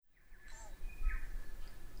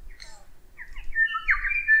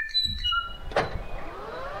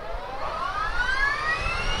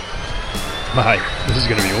Mate, this is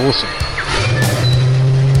going to be awesome.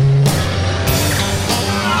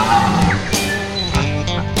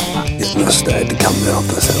 He's must have to come down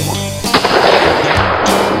this hill.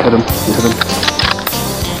 Hit him.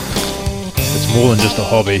 It's more than just a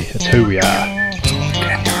hobby, it's who we are.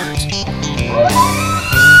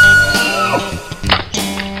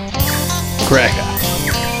 Cracker.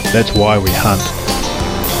 That's why we hunt.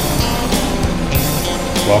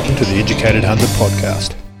 Welcome to the Educated Hunter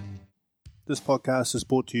podcast. This podcast is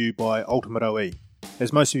brought to you by Ultimate OE.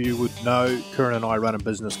 As most of you would know, Kieran and I run a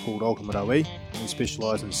business called Ultimate OE. We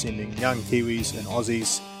specialise in sending young Kiwis and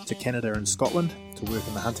Aussies to Canada and Scotland to work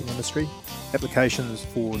in the hunting industry. Applications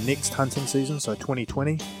for next hunting season, so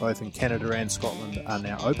 2020, both in Canada and Scotland, are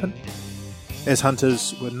now open. As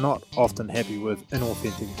hunters, we're not often happy with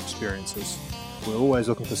inauthentic experiences. We're always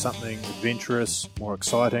looking for something adventurous, more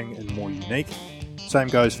exciting and more unique. Same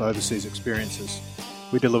goes for overseas experiences.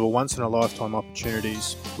 We deliver once-in-a-lifetime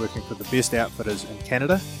opportunities working for the best outfitters in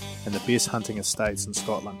Canada and the best hunting estates in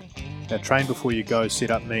Scotland. Our train before you go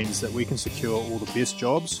setup means that we can secure all the best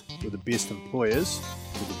jobs with the best employers,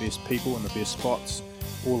 with the best people in the best spots,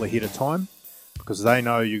 all ahead of time, because they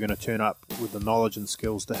know you're going to turn up with the knowledge and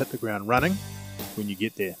skills to hit the ground running when you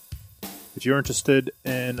get there. If you're interested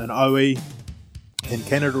in an OE in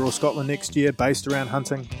Canada or Scotland next year based around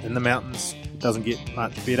hunting in the mountains, it doesn't get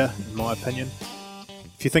much better in my opinion.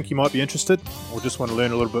 If you think you might be interested or just want to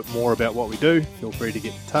learn a little bit more about what we do, feel free to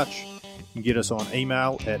get in touch. You can get us on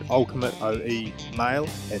email at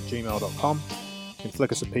ultimateoemail@gmail.com. You can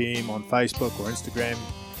flick us a PM on Facebook or Instagram,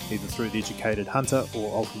 either through the Educated Hunter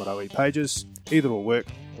or Ultimate OE pages. Either will work,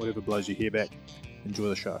 whatever blows your hair back. Enjoy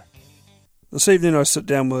the show. This evening I sit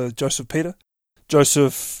down with Joseph Peter.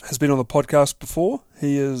 Joseph has been on the podcast before.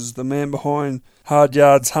 He is the man behind Hard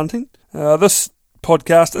Yards Hunting. This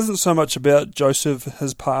podcast isn't so much about Joseph,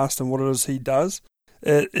 his past, and what it is he does.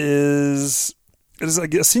 It is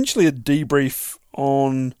essentially a debrief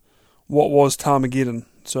on what was Tahrmageddon,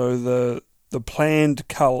 so the planned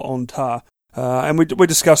cull on Tar. And we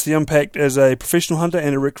discuss the impact as a professional hunter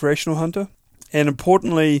and a recreational hunter, and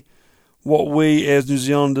importantly, what we as New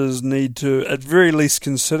Zealanders need to at very least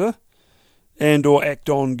consider and or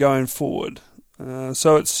act on going forward.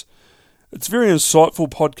 So it's a very insightful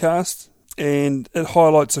podcast, and it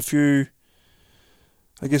highlights a few,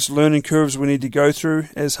 I guess, learning curves we need to go through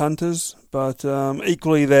as hunters, but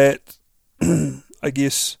equally that, I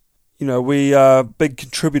guess, we are big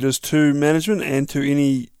contributors to management and to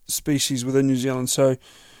any species within New Zealand, so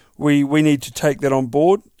we need to take that on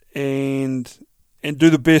board and do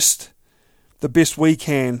the best we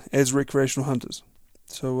can as recreational hunters.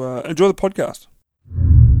 So enjoy the podcast.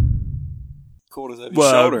 Quarters over your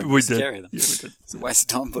shoulder. We did. Carry them. Yeah, we did. It's a waste of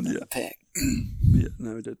time putting it in the pack. Yeah,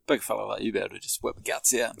 no, we did. Big fella like you be able to just whip the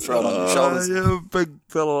guts out and throw it on your shoulders. Yeah, big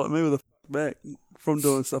fella like me with a back from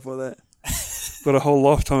doing stuff like that. Got a whole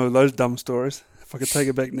lifetime of those dumb stories. If I could take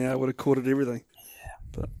it back now, I would have corded everything. Yeah.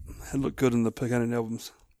 But it looked good in the Picanic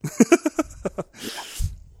albums.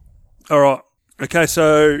 All right. Okay,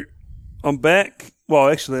 so I'm back. Well,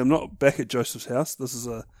 actually, I'm not back at Joseph's house. This is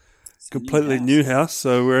a completely new house.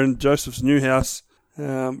 So we're in Joseph's new house,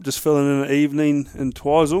 just filling in an evening in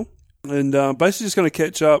Twizel. And basically just going to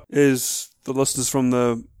catch up as the listeners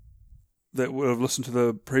that would have listened to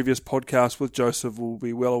the previous podcast with Joseph will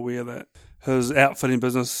be well aware that his outfitting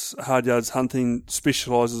business, Hard Yards Hunting,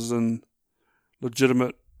 specialises in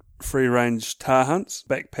legitimate free-range tar hunts,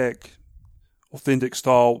 backpack, authentic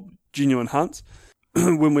style, genuine hunts.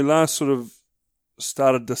 When we last sort of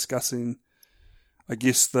started discussing, I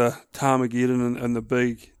guess, the Tahrmageddon and the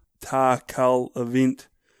big tar cull event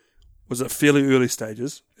was at fairly early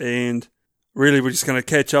stages, and really we're just going to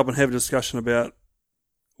catch up and have a discussion about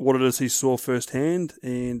what it is he saw firsthand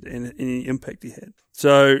and any impact he had.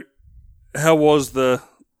 So, how was the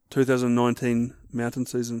 2019 mountain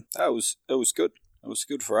season? It was good. It was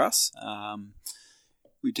good for us.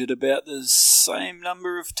 We did about the same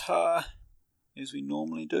number of tar as we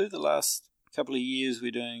normally do. The last couple of years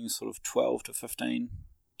we're doing sort of 12 to 15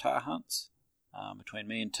 tar hunts between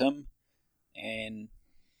me and Tim, and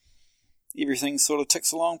everything sort of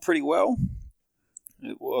ticks along pretty well.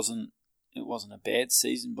 It wasn't a bad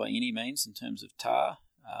season by any means in terms of tar.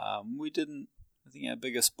 I think our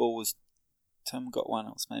biggest bull was, Tim got one,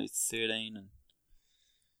 it was maybe 13 and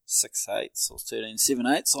 6/8 or 13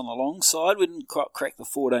 7/8 on the long side. We didn't quite crack the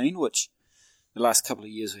 14, which the last couple of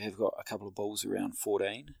years we have got a couple of bulls around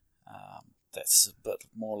 14. That's a bit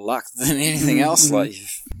more luck than anything else. Like,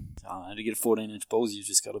 to get a 14-inch bulls, you've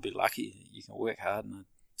just got to be lucky. You can work hard and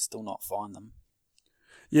still not find them.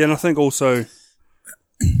 Yeah, and I think also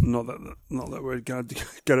not that we're going to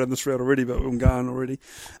go down this route already, but we're going already.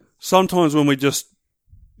 Sometimes when we just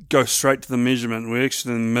go straight to the measurement, we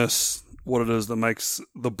actually miss what it is that makes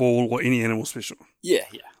the bull or any animal special. Yeah.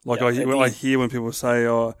 Like I hear when people say,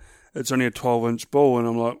 "Oh, it's only a 12-inch bull," and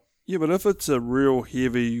I'm like, "Yeah, but if it's a real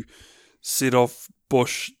heavy set-off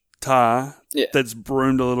bush tar that's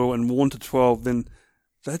broomed a little and worn to 12, then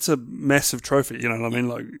that's a massive trophy." You know what I mean?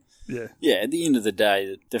 Like, yeah. Yeah. At the end of the day,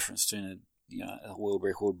 the difference between a world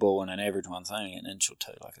record bull and an average one's only an inch or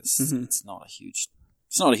two. Like it's not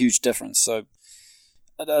a huge difference. So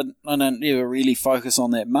I don't ever really focus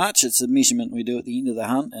on that much. It's a measurement we do at the end of the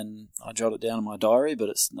hunt, and I jot it down in my diary. But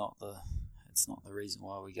it's not the reason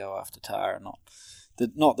why we go after tar, and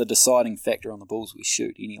not the deciding factor on the bulls we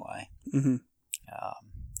shoot anyway. Mm-hmm.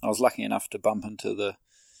 I was lucky enough to bump into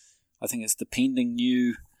I think it's the pending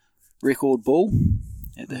new record bull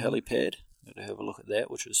at the helipad. Got to have a look at that,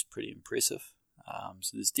 which was pretty impressive.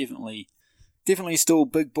 So there's definitely still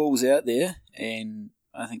big bulls out there, and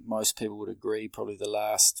I think most people would agree probably the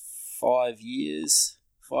last 5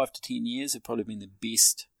 to 10 years have probably been the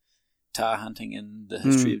best tar hunting in the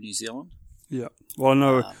history of New Zealand. Yeah. Well, I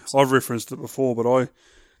know I've referenced it before, but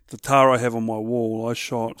the tar I have on my wall, I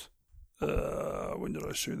shot, when did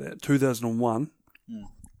I shoot that? 2001.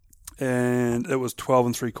 And it was 12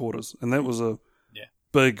 3/4. And that was a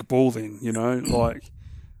big bull then, like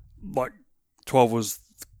 12 was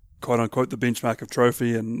quote unquote the benchmark of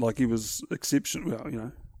trophy, and like he was exceptional,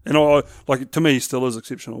 and I like, to me, he still is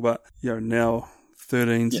exceptional, but now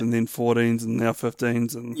 13s and then 14s and now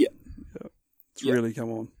 15s, and it's really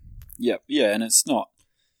come on. And it's not,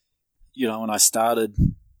 when I started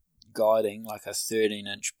guiding, like a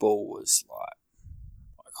 13-inch bull was like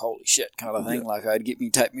holy shit kind of thing. Like I'd get me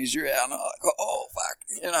tape measure out and I'm like, oh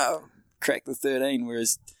fuck, crack the 13,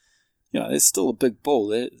 whereas there's still a big bull.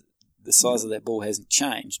 The size of that bull hasn't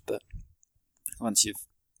changed, but once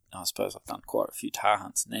I suppose I've done quite a few tar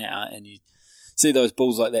hunts now, and you see those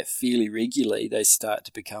bulls like that fairly regularly, they start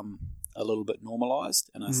to become a little bit normalised,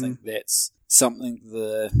 and I think that's something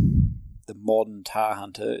the modern tar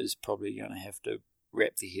hunter is probably going to have to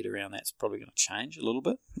wrap their head around. That's probably going to change a little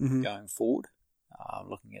bit going forward.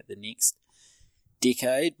 Looking at the next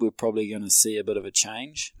decade, we're probably going to see a bit of a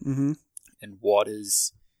change in what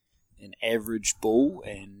is an average bull,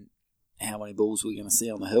 and how many bulls we're going to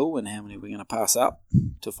see on the hill, and how many we're going to pass up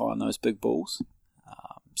to find those big bulls.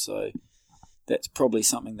 So that's probably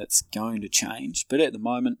something that's going to change. But at the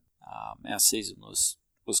moment, our season was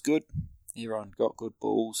good. Everyone got good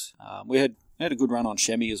bulls. We had a good run on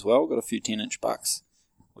chamois as well. Got a few 10-inch bucks,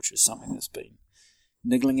 which is something that's been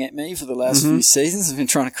niggling at me for the last few seasons. I've been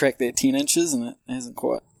trying to crack that 10 inches, and it hasn't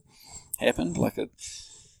quite happened. Like a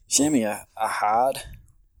chamois are hard.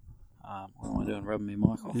 What am I doing? Rubbing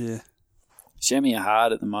my mic off? Yeah. Chamois are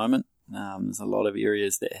hard at the moment. There's a lot of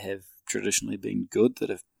areas that have traditionally been good that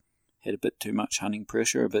have had a bit too much hunting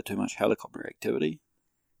pressure, a bit too much helicopter activity,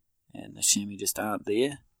 and the chamois just aren't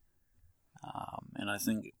there. And I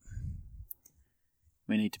think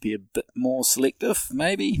we need to be a bit more selective,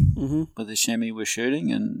 maybe, with the chamois we're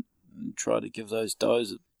shooting, and try to give those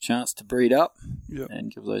does a chance to breed up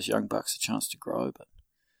and give those young bucks a chance to grow. But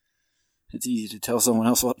it's easy to tell someone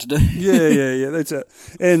else what to do. Yeah, that's it.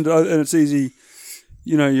 And it's easy,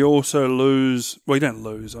 you also lose, well, you don't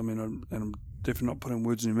lose, I mean, and I'm definitely not putting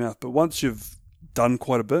words in your mouth, but once you've done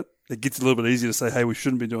quite a bit, it gets a little bit easier to say, hey, we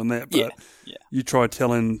shouldn't be doing that, but you try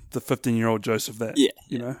telling the 15-year-old Joseph that,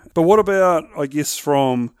 you know. But what about, I guess,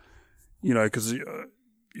 from, because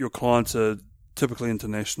your clients are typically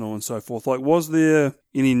international and so forth, like, was there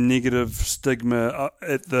any negative stigma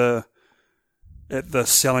at the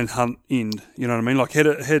selling hunt end? You know what I mean? Like,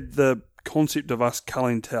 had the concept of us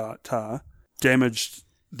culling tar damaged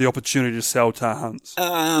the opportunity to sell tar hunts?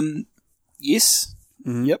 Yes.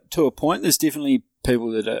 Yep, to a point. There's definitely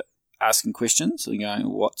people that are asking questions and going,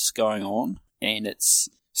 what's going on? And it's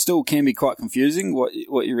still can be quite confusing what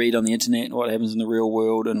you read on the internet and what happens in the real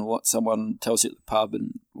world, and what someone tells you at the pub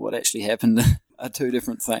and what actually happened are two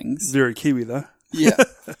different things. Very Kiwi, though. Yeah.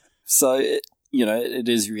 So, it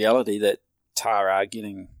is reality that tar are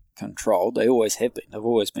getting controlled. They always have been. They've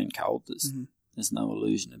always been culled. There's no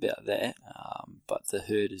illusion about that. But the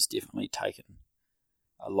herd has definitely taken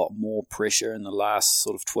a lot more pressure in the last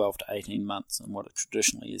sort of 12 to 18 months than what it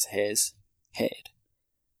traditionally has had.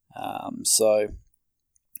 So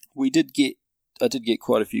I did get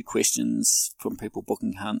quite a few questions from people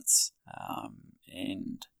booking hunts,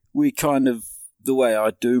 and we kind of, the way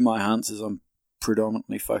I do my hunts is I'm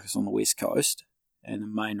predominantly focused on the West Coast, and the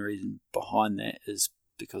main reason behind that is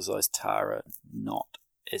because those tar are not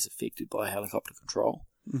as affected by helicopter control,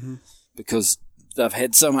 because they've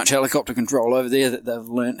had so much helicopter control over there that they've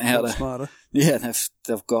learnt how to... Smarter. Yeah,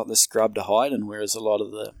 they've got the scrub to hide in, whereas a lot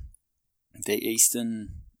of the eastern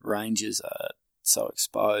ranges are so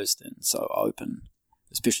exposed and so open,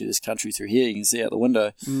 especially this country through here. You can see out the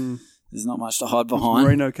window, there's not much to hide behind. It's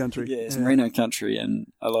merino country. Yeah, it's merino country, and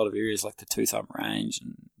a lot of areas like the Two Thumb Range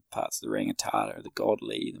and parts of the Rangitata, the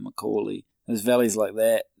Godley, the Macaulay, there's valleys like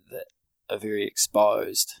that are very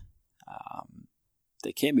exposed.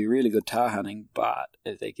 They can be really good tahr hunting, but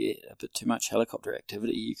if they get a bit too much helicopter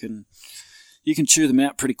activity, you can chew them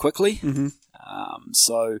out pretty quickly. Mm-hmm.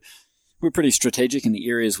 So we're pretty strategic in the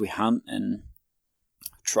areas we hunt and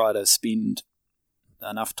try to spend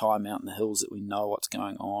enough time out in the hills that we know what's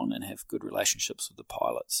going on and have good relationships with the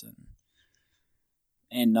pilots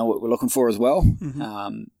and know what we're looking for as well.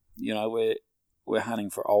 Mm-hmm. We're hunting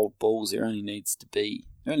for old bulls. There only needs to be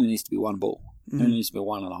one bull. Mm-hmm. There only needs to be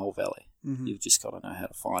one in the whole valley. Mm-hmm. You've just got to know how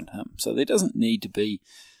to find him. So there doesn't need to be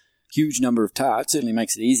huge number of tahr. It certainly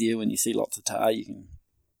makes it easier when you see lots of tahr. You can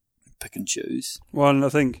pick and choose. Well, and I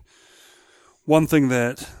think one thing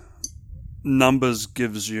that numbers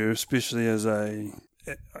gives you, especially as a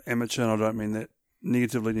amateur, and I don't mean that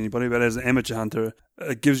negatively to anybody, but as an amateur hunter,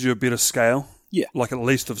 it gives you a better scale. Yeah. Like at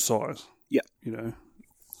least of size. Yeah. You know.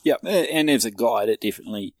 Yeah, and as a guide, it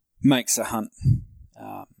definitely makes a hunt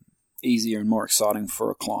easier and more exciting for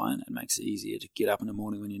a client. It makes it easier to get up in the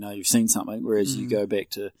morning when you know you've seen something, whereas you go back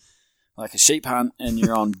to like a sheep hunt and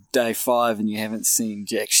you're on day 5 and you haven't seen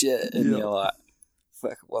jack shit, and you're like,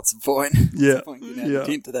 fuck, what's the point? Yeah. What's the point getting out of the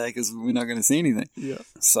tent today because we're not going to see anything? Yeah.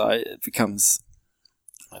 So it becomes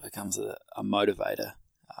a motivator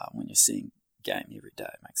when you're seeing game every day.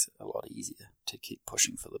 It makes it a lot easier to keep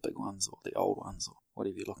pushing for the big ones or the old ones or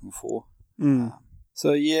whatever you're looking for.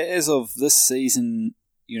 So yeah, as of this season,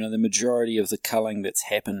 the majority of the culling that's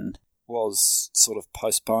happened was sort of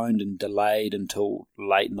postponed and delayed until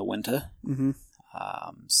late in the winter. Mm-hmm.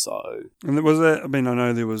 And there was that. I mean, I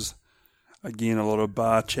know there was again a lot of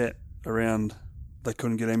bar chat around they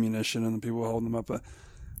couldn't get ammunition and the people were holding them up,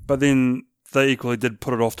 but then they equally did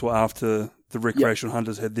put it off to after the recreational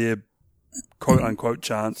hunters had their quote-unquote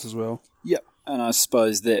chance as well. Yep, and I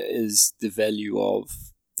suppose that is the value of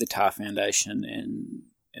the Tahr Foundation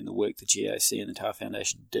and the work the GOC and the Tahr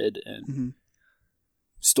Foundation did in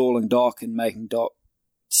stalling Doc and making Doc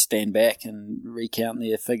stand back and recount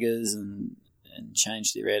their figures and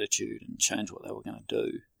change their attitude and change what they were going to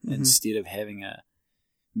do instead of having a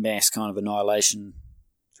mass kind of annihilation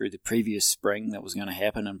through the previous spring that was going to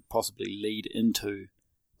happen and possibly lead into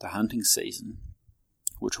the hunting season,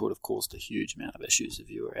 which would have caused a huge amount of issues if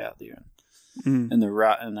you were out there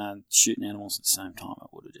and shooting animals at the same time. It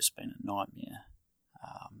would have just been a nightmare.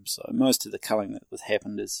 So most of the culling that was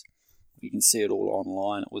happened is, you can see it all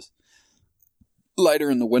online. It was later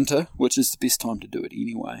in the winter, which is the best time to do it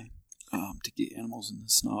anyway, to get animals in the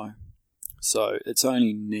snow. So it's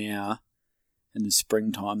only now in the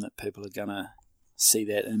springtime that people are going to see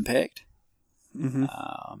that impact.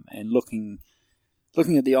 And looking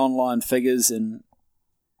at the online figures and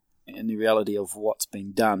the reality of what's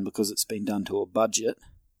been done, because it's been done to a budget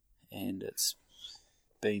and it's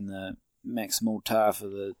been the maximal tahr for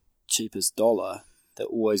the cheapest dollar, they're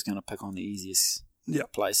always going to pick on the easiest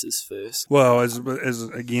places first. Well, as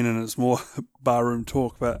again, and it's more barroom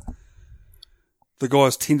talk, but the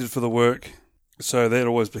guys tendered for the work, so that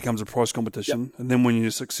always becomes a price competition. And then when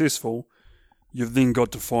you're successful, you've then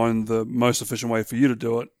got to find the most efficient way for you to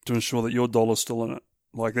do it to ensure that your dollar's still in it.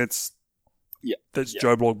 Like that's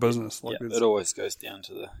Joe Block business. Like it always goes down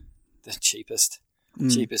to the cheapest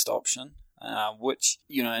option, which,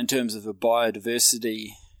 in terms of a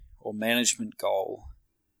biodiversity or management goal,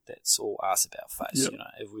 that's all arse about face.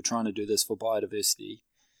 If we're trying to do this for biodiversity,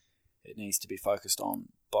 it needs to be focused on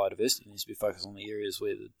biodiversity. It needs to be focused on the areas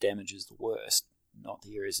where the damage is the worst, not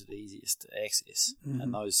the areas that are the easiest to access.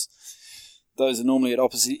 And those are normally at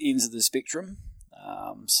opposite ends of the spectrum.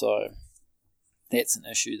 So that's an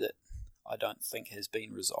issue that I don't think has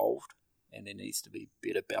been resolved, and there needs to be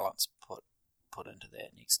better balance put into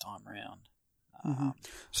that next time round.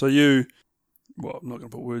 So you, well, I'm not going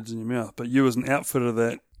to put words in your mouth, but you as an outfitter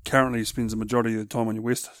that currently spends the majority of the time on your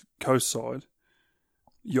West Coast side,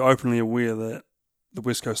 you're openly aware that the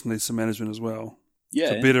West Coast needs some management as well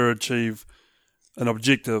to better achieve an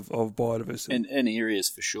objective of biodiversity. In areas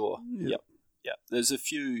for sure. Yep. There's a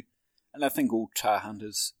few, and I think all tahr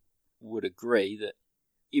hunters would agree that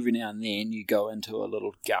every now and then you go into a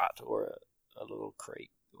little gut or a little creek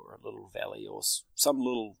or a little valley or some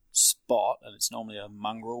little spot, and it's normally a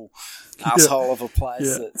mongrel asshole of a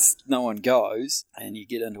place that no one goes, and you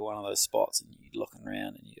get into one of those spots and you're looking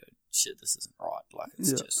around and you go, shit, this isn't right. Like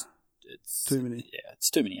it's it's too many. Yeah, it's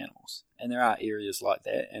too many animals. And there are areas like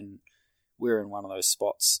that, and we're in one of those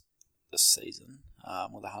spots this season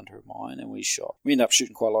with a hunter of mine, and we ended up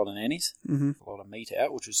shooting quite a lot of nannies, Mm-hmm. a lot of meat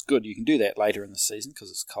out, which was good. You can do that later in the season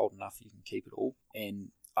because it's cold enough you can keep it all. And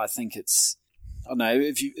I think I don't know,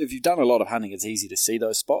 if you've done a lot of hunting, it's easy to see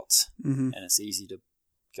those spots, Mm-hmm. and it's easy to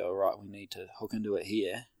go, right, we need to hook into it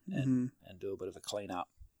here and do a bit of a clean up.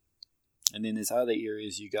 And then there's other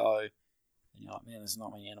areas you go, and you're like, man, there's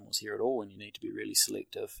not many animals here at all, and you need to be really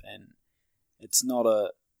selective. And it's not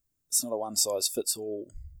a one size fits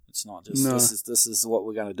all. It's not just this is what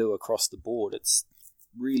we're going to do across the board. It's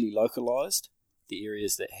really localised, the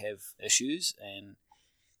areas that have issues, and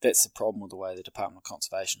that's the problem with the way the Department of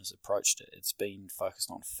Conservation has approached it. It's been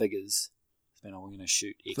focused on figures. It's been, we're going to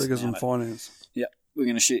shoot X Figures and amount finance. Yeah, we're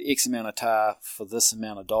going to shoot X amount of tar for this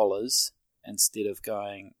amount of dollars, instead of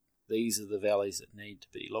going, these are the valleys that need to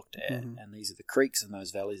be looked at, and these are the creeks in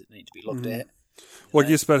those valleys that need to be looked at. Well,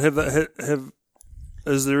 yes, but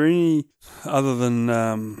is there any other than,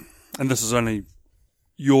 and this is only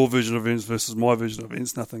your vision of events versus my vision of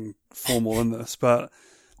events, nothing formal in this, but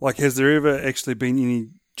like, has there ever actually been any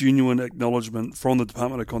genuine acknowledgement from the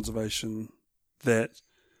Department of Conservation that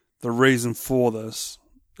the reason for this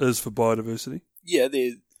is for biodiversity? Yeah,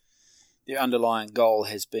 their underlying goal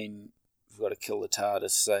has been, we've got to kill the tar to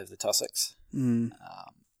save the tussocks,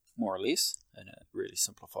 more or less, in a really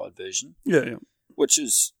simplified version. Yeah. Which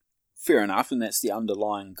is fair enough, and that's the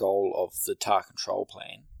underlying goal of the tar control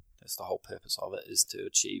plan. That's the whole purpose of it, is to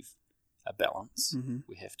achieve a balance. Mm-hmm.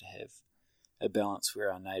 We have to have a balance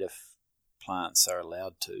where our native plants are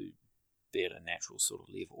allowed to be at a natural sort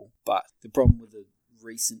of level. But the problem with the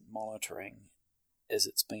recent monitoring is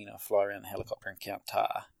it's been a fly around the helicopter and count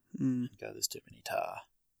tar and go, there's too many tar,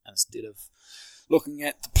 instead of looking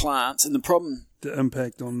at the plants. And the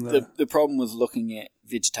impact on the problem with looking at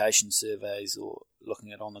vegetation surveys or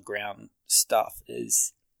looking at on the ground stuff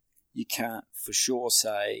is you can't for sure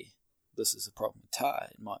say this is a problem with tar.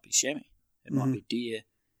 It might be chamois, it might be deer,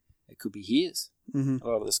 it could be hares. A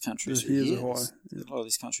lot of this country is through hares. A lot of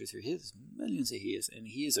this country through hares, millions of hares, and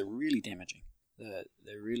hares are really damaging.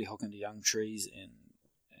 They're really hook into young trees, and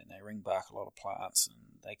they ring bark a lot of plants, and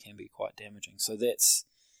they can be quite damaging. So that's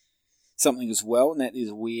something as well, and that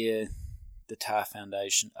is where the tar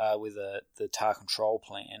foundation, where the tar control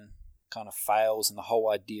plan kind of fails, and the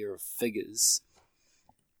whole idea of figures,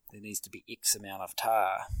 there needs to be X amount of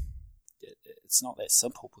tar. It's not that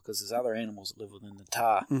simple, because there's other animals that live within the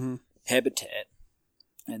tar habitat,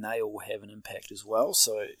 and they all have an impact as well.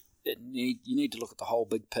 So you need to look at the whole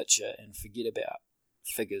big picture and forget about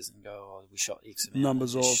figures and go, oh, we shot X amount.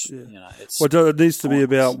 Numbers of, it needs to be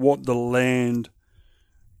about what the land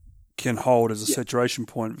can hold as a saturation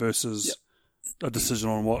point versus a decision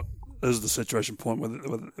on what is the saturation point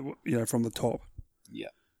with from the top.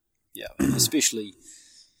 Yeah, and especially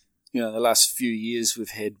the last few years we've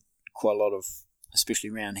had quite a lot of, especially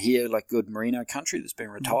around here, like good merino country that's been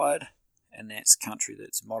retired, and that's country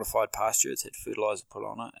that's modified pasture. It's had fertiliser put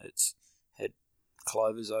on it. It's had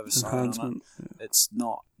clovers oversown on it. Yeah. It's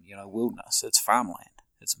not wilderness. It's farmland.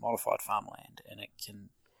 It's modified farmland, and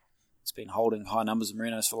it's been holding high numbers of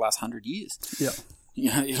merinos for the last 100 years. Yeah.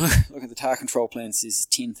 You look at the tar control plan. It says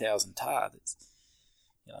 10,000 tar. That's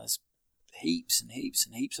there's heaps and heaps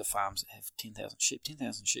and heaps of farms that have 10,000 sheep.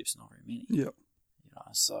 10,000 sheep's not very many. Yeah.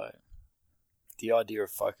 So the idea of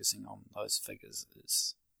focusing on those figures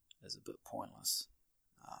is a bit pointless,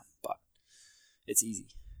 but it's easy.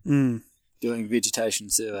 Doing vegetation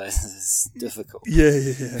surveys is difficult.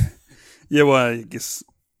 Yeah, well, I guess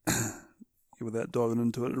without diving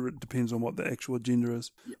into it, it depends on what the actual agenda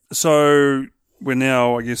is. Yep. So we're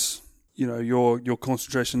now, I guess, your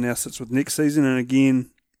concentration now sits with next season, and again,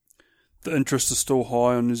 the interest is still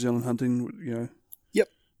high on New Zealand hunting. Yep.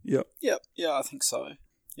 Yeah, I think so.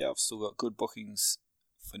 Yeah, I've still got good bookings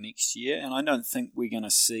for next year, and I don't think we're going to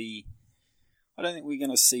see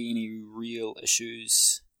any real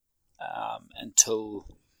issues until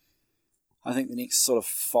I think the next sort of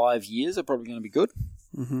 5 years are probably going to be good.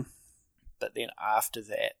 Mm-hmm. But then after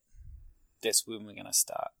that, that's when we're going to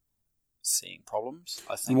start seeing problems.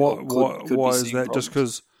 I think. Why is that? Just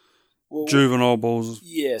because juvenile bulls?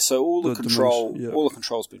 Yeah. So all the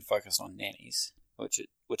control's been focused on nannies, which it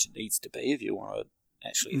needs to be if you want to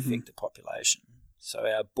actually affect the population. So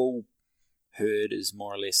our bull herd is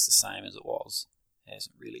more or less the same as it was. It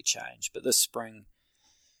hasn't really changed. But this spring,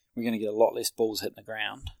 we're going to get a lot less bulls hitting the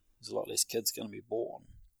ground. There's a lot less kids going to be born.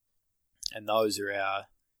 And those are our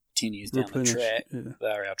 10 years down the track. Yeah. They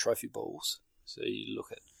are our trophy bulls. So you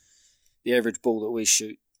look at the average bull that we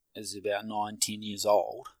shoot is about 9-10 years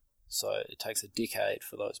old. So it takes a decade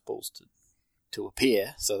for those bulls to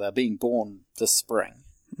appear. So they're being born this spring.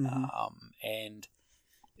 And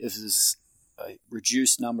if there's a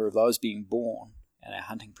reduced number of those being born and our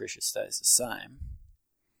hunting pressure stays the same,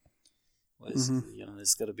 there's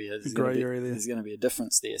got to be there's going to be a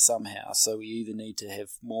difference there somehow. So we either need to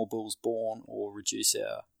have more bulls born or reduce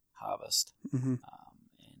our harvest. And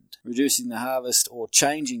reducing the harvest or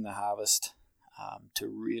changing the harvest to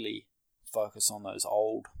really focus on those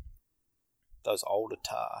older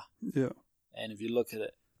tahr. Yeah. And if you look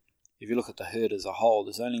at the herd as a whole,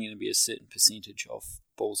 there's only going to be a certain percentage of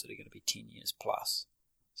bulls that are going to be 10 years plus.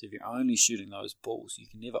 So if you're only shooting those bulls, you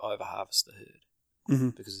can never over-harvest the herd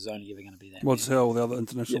because there's only ever going to be that. What's how all the other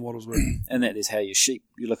international models work. And that is how your sheep,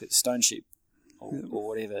 you look at the stone sheep or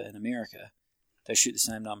whatever in America, they shoot the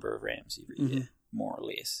same number of rams every year, more or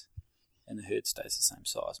less. And the herd stays the same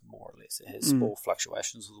size, more or less. It has small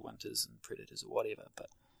fluctuations with winters and predators or whatever, but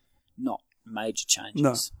not major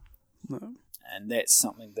changes. No. And that's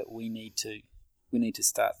something that we need to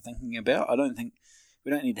start thinking about.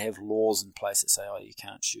 We don't need to have laws in place that say, oh, you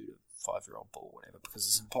can't shoot a 5-year-old bull or whatever, because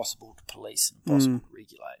it's impossible to police and impossible to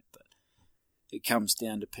regulate. But it comes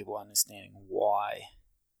down to people understanding why.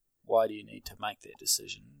 Why do you need to make that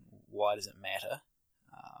decision? Why does it matter?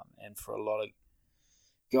 And for a lot of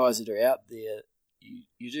guys that are out there,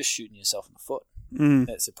 you're just shooting yourself in the foot.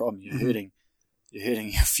 That's the problem. You're hurting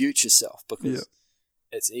your future self, because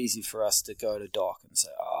it's easy for us to go to Doc and say,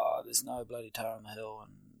 oh, there's no bloody tahr on the hill,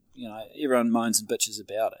 and everyone moans and bitches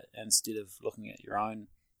about it, instead of looking at your own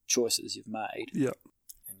choices you've made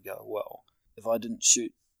and go, well, if I didn't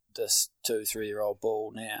shoot this 2-3-year-old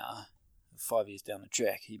bull now, 5 years down the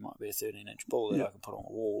track, he might be a 13-inch bull that I can put on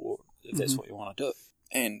the wall, or if that's what you want to do.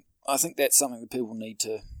 And I think that's something that people need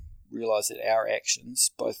to realise, that our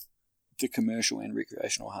actions, both the commercial and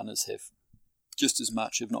recreational hunters, have just as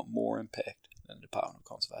much, if not more, impact than the Department of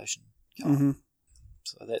Conservation.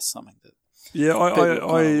 So that's something that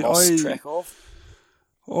I lost track of.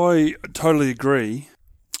 I totally agree.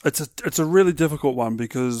 It's a really difficult one,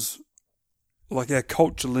 because like our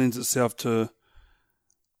culture lends itself to,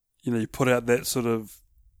 you put out that sort of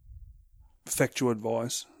factual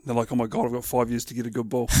advice. They're like, oh my God, I've got 5 years to get a good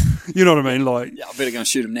bull. You know what I mean? Like, I better go and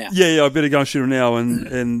shoot him now. Yeah, I better go and shoot him now.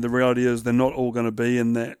 And the reality is, they're not all going to be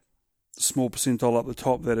in that small percentile up the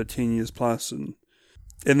top that are 10 years plus. And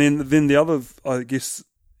then the other, I guess,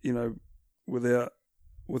 without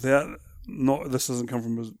not, this doesn't come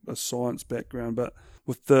from a science background, but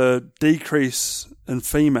with the decrease in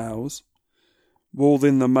females, will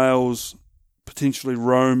then the males potentially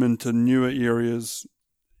roam into newer areas,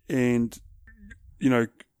 and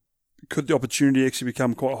could the opportunity actually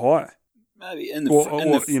become quite high? Maybe in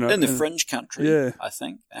the fringe country, I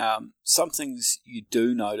think. Some things you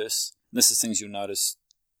do notice, and this is things you'll notice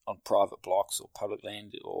on private blocks or public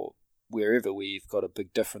land or wherever, where you've got a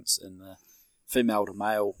big difference in the female to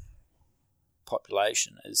male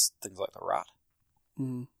population, is things like the rut.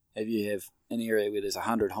 If you have an area where there's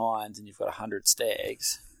 100 hinds and you've got 100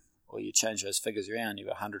 stags, or you change those figures around, you've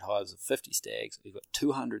got 100 hinds and 50 stags, or you've got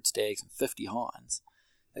 200 stags and 50 hinds,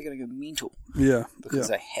 they're going to go mental. Because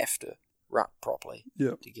they have to rut properly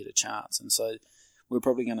to get a chance. And so we're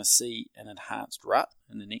probably going to see an enhanced rut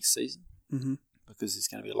in the next season, because there's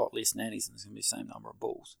going to be a lot less nannies and there's going to be the same number of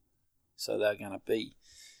bulls. So they're going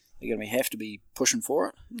to have to be pushing for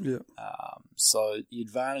it. So the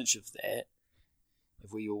advantage of that,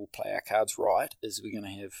 if we all play our cards right, is we're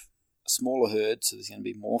going to have a smaller herd, so there's going to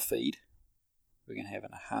be more feed. We're going to have an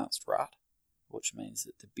enhanced rut, which means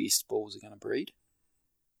that the best bulls are going to breed.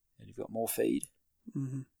 And you've got more feed,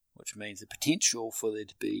 which means the potential for there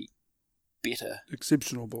to be better,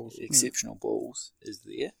 exceptional bulls is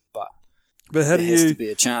there. But how do has to be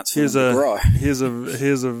a chance for them to grow. Here's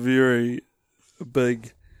a very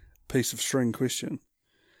big piece of string question.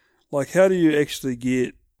 Like, how do you actually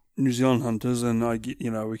get New Zealand hunters, and I get,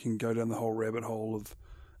 we can go down the whole rabbit hole of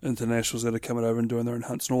internationals that are coming over and doing their own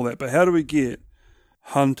hunts and all that, but how do we get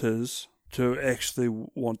hunters to actually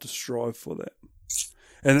want to strive for that?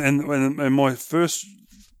 And my first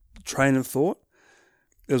train of thought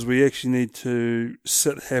is we actually need to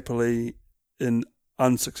sit happily in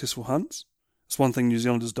unsuccessful hunts. It's one thing New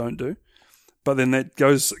Zealanders don't do, but then that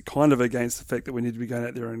goes kind of against the fact that we need to be going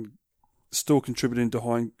out there and still contributing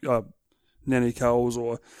to nanny culls,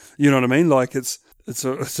 or you know what I mean? Like it's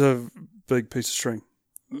a big piece of string.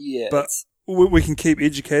 Yeah, but we can keep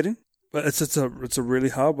educating, but it's a really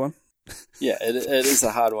hard one. Yeah, it is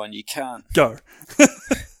a hard one. You can't go.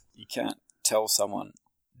 You can't tell someone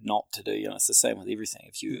not to do. It's the same with everything.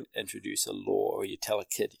 If you introduce a law, or you tell a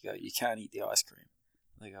kid, you go, you can't eat the ice cream.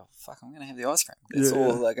 they go, fuck, I'm going to have the ice cream. That's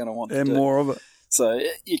all they're going to want to do. And more of it. So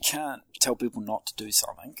you can't tell people not to do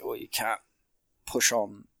something, or you can't push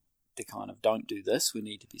on the kind of don't do this. We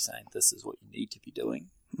need to be saying this is what you need to be doing.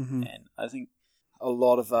 Mm-hmm. And I think a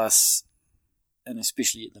lot of us, and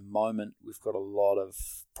especially at the moment, we've got a lot of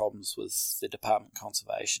problems with the Department of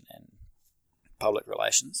Conservation and public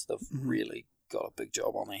relations. They've really got a big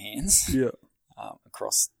job on their hands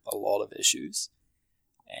across a lot of issues.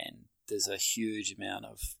 And there's a huge amount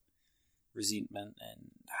of resentment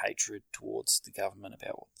and hatred towards the government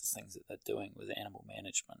about what the things that they're doing with animal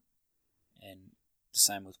management. And the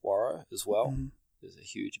same with Warrow as well. Mm-hmm. There's a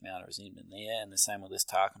huge amount of resentment there, and the same with this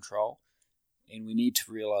tar control. And we need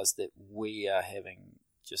to realise that we are having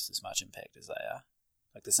just as much impact as they are.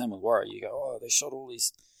 Like the same with Warrow. You go, oh, they shot all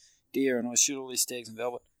these deer and I shoot all these stags and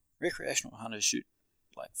velvet. Recreational hunters shoot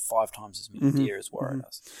like 5 times as many deer as Warrow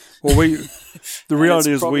does. Well, the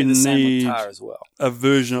reality is we need as well. a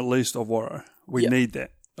version at least of Warrow. We need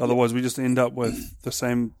that. Otherwise, we just end up with the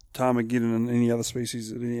same Tahrmageddon and any other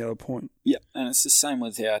species at any other point. Yeah, and it's the same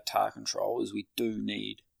with our tar control, is we do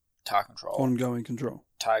need tar control. Ongoing control.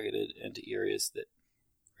 Targeted into areas that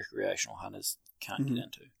recreational hunters can't get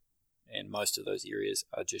into. And most of those areas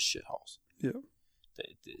are just shitholes. Yeah.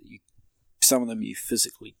 Some of them you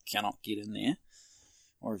physically cannot get in there.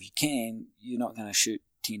 Or if you can, you're not going to shoot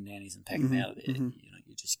 10 nannies and pack them out of there.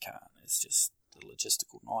 You just can't. It's just a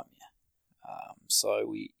logistical nightmare. So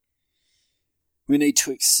we need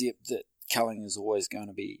to accept that culling is always going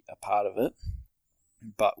to be a part of it,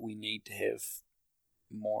 but we need to have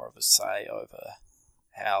more of a say over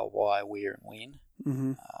how, why, where, and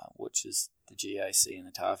when, which is the GAC and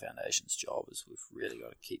the TAR Foundation's job. Is we've really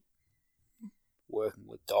got to keep working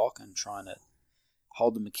with DOC and trying to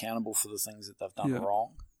hold them accountable for the things that they've done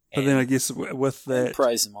wrong. But then I guess with that,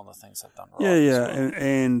 praise them on the things they've done right.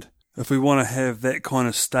 And if we want to have that kind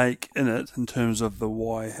of stake in it in terms of the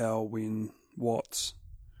why, how, when, what's,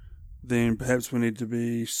 then perhaps we need to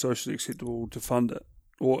be socially acceptable to fund it,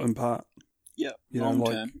 or in part. Yeah, long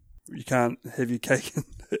term. You can't have your cake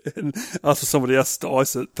and ask for somebody else to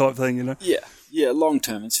ice it type thing, you know? Yeah, long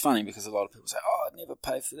term. It's funny because a lot of people say, oh, I'd never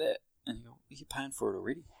pay for that. And you go, well, you're paying for it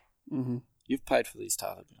already. Mm-hmm. You've paid for these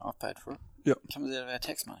tars. I've paid for it. Yep. It comes out of our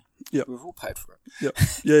tax money. Yep. We've all paid for it.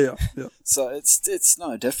 Yep. Yeah. So it's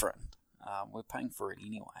no different. We're paying for it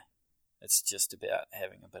anyway. It's just about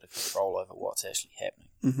having a bit of control over what's actually happening.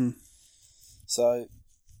 Mm-hmm. So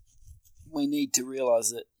we need to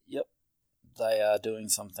realise that, they are doing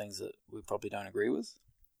some things that we probably don't agree with,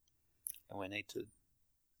 and we need to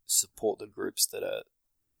support the groups that are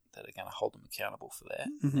going to hold them accountable for that.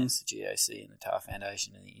 Mm-hmm. That's the GAC and the TAR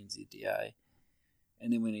Foundation and the NZDA.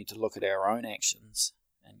 And then we need to look at our own actions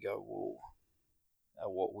and go, well,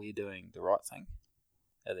 are what we're doing the right thing?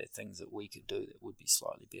 Are there things that we could do that would be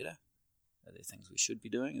slightly better? Are there things we should be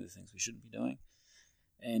doing? Are there things we shouldn't be doing?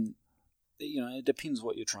 And, it depends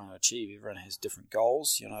what you're trying to achieve. Everyone has different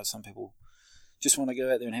goals. Some people just want to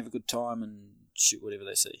go out there and have a good time and shoot whatever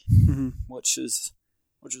they see, which is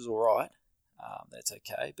all right. That's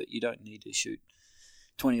okay, but you don't need to shoot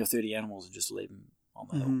 20 or 30 animals and just leave them on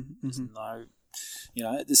the hill. There's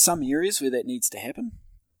no, there's some areas where that needs to happen,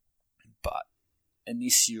 but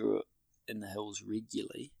unless you're in the hills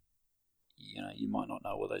regularly, you might not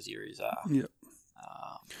know what those areas are. Yeah.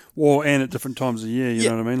 Well, and at different times of year, you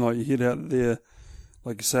know what I mean? Like you head out there,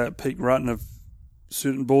 like you say, at peak rut, and if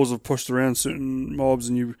certain bulls have pushed around certain mobs,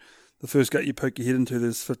 and the first gate you poke your head into,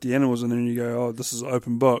 there's 50 animals, and then you go, oh, this is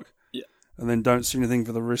open book. Yeah. And then don't see anything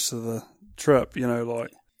for the rest of the trip,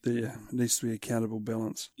 it needs to be accountable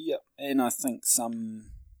balance. Yeah, and I think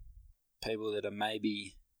some people that are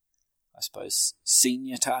maybe, I suppose,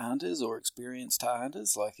 senior tar hunters or experienced tar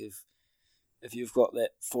hunters, like if you've got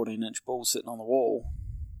that 14-inch bull sitting on the wall,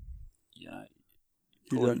 you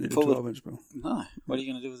don't need a 12-inch bull. No. What are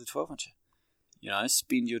you going to do with a 12-incher?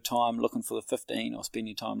 Spend your time looking for the 15, or spend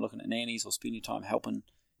your time looking at nannies, or spend your time helping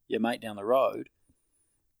your mate down the road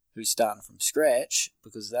who's starting from scratch,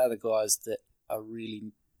 because they're the guys that are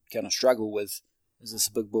really going to struggle with, is this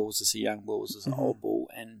a big bull, is this a young bull, is this an old bull?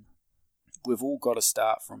 And we've all got to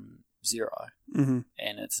start from zero, and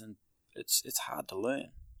it's hard to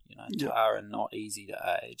learn. Tar are not easy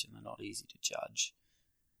to age, and they're not easy to judge.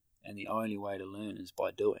 And the only way to learn is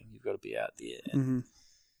by doing. You've got to be out there. And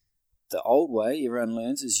the old way everyone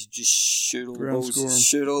learns is you just shoot all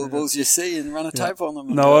the bulls you see and run a tape on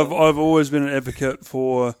them. No, I've always been an advocate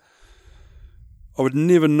for, I would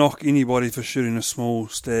never knock anybody for shooting a small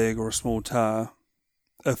stag or a small tar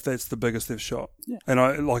if that's the biggest they've shot. Yeah. And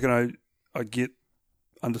I get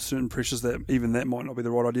under certain pressures that even that might not be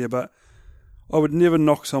the right idea, but I would never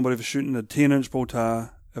knock somebody for shooting a 10-inch bull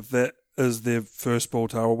tar if that is their first bull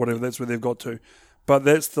tar or whatever, that's where they've got to. But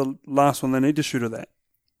that's the last one they need to shoot at that.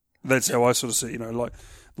 That's how I sort of see,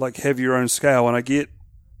 like have your own scale. And I get,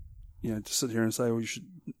 to sit here and say, well,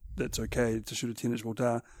 that's okay to shoot a 10-inch bull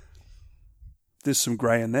tar. There's some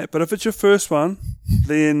grey in that. But if it's your first one,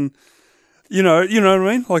 then, you know what I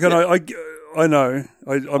mean? Like, I know.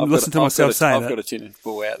 I'm listening to myself saying it. I've got a 10-inch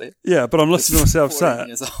bull out there. Yeah, but I'm listening to myself say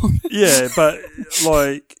it. Yeah, but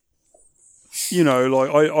like,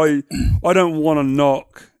 I don't want to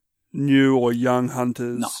knock new or young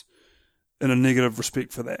hunters in a negative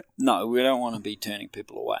respect for that. No, we don't want to be turning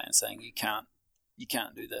people away and saying you can't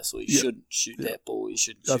do this, or you shouldn't shoot that bull, you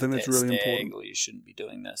shouldn't shoot that really stag, important. Or you shouldn't be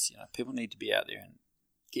doing this. People need to be out there and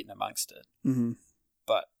getting amongst it. Mm-hmm.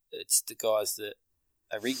 But it's the guys that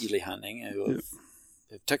are regularly hunting who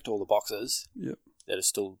have ticked all the boxes that are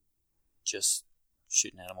still just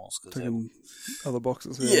shooting animals. Ticking other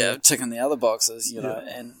boxes. Ticking the other boxes,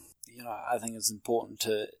 and, I think it's important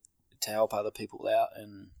to help other people out.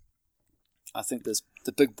 And I think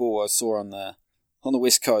the big bull I saw on the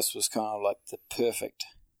West Coast was kind of like the perfect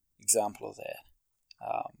example of that.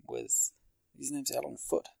 With his name's Alan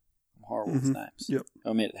Foote. I'm horrible with names. Yep.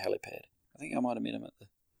 I met at the helipad. I think I might have met him at the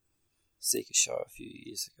Seeker show a few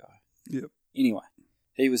years ago. Yep. Anyway,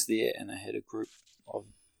 he was there, and they had a group of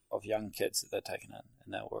young kids that they'd taken in,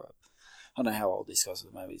 and they were, I don't know how old these guys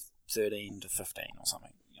were, maybe 13 to 15 or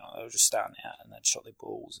something. They were just starting out, and they'd shot their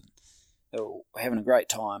bulls, and they were having a great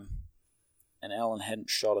time. And Alan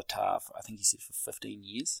hadn't shot a tar for, I think he said, for 15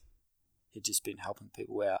 years. He'd just been helping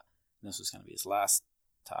people out, and this was going to be his last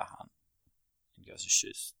tar hunt. And goes to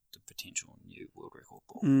shoot the potential new world record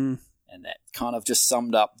bull. Mm. And that kind of just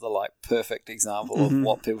summed up the perfect example of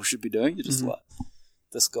what people should be doing. You're just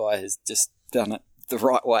this guy has just done it the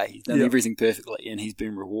right way. He's done everything perfectly, and he's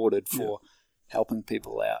been rewarded for helping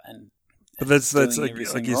people out. But that's I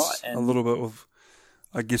guess a little bit of,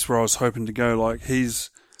 where I was hoping to go. Like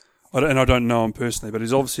and I don't know him personally, but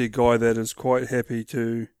he's obviously a guy that is quite happy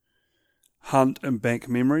to hunt and bank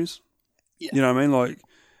memories. Yeah. You know what I mean?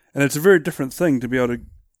 And it's a very different thing to be able to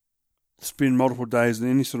spend multiple days in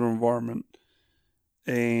any sort of environment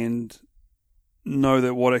and know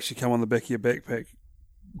that what actually came on the back of your backpack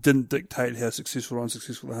didn't dictate how successful or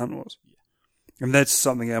unsuccessful the hunt was. Yeah. And that's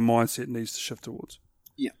something our mindset needs to shift towards.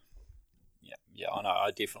 Yeah, I know.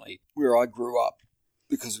 I definitely, where I grew up,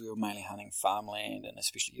 because we were mainly hunting farmland and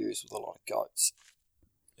especially areas with a lot of goats,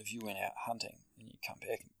 if you went out hunting and you come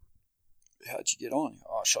back, how'd you get on?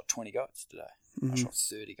 I shot 20 goats today. I shot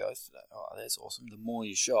 30 goats today. Oh, that's awesome. The more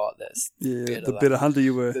you shot, that's the better hunter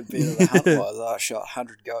you were. The better the hunt was. I shot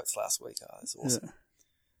 100 goats last week. Oh, that's awesome.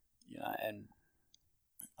 And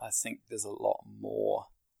I think there's a lot more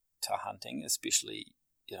to hunting, especially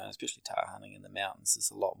tar hunting in the mountains. There's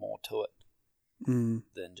a lot more to it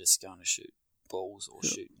than just going to shoot bulls or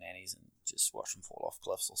shoot nannies and just watch them fall off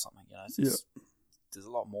cliffs or something. There's a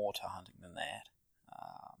lot more to hunting than that.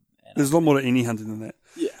 There's a lot more to any hunting than that.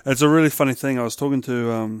 Yeah. It's a really funny thing. I was talking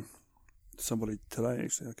to somebody today,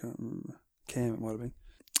 actually. I can't remember. Cam, it might have been.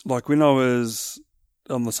 Like when I was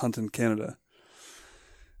on this hunt in Canada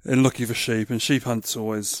and looking for sheep, and sheep hunt's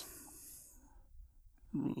always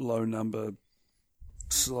low number,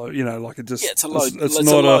 slow, it just... Yeah, it's a low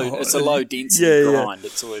density grind.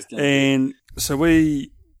 It's always going to be. And so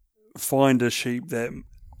we find a sheep that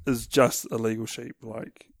is just a legal sheep,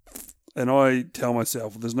 and I tell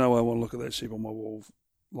myself, there's no way I want to look at that sheep on my wall,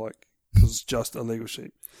 because it's just a legal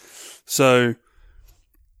sheep. So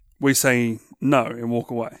we say no and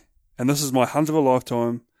walk away. And this is my hunt of a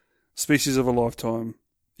lifetime, species of a lifetime.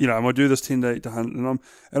 And I do this 10-day to hunt,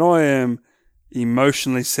 and I am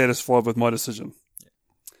emotionally satisfied with my decision. Yeah.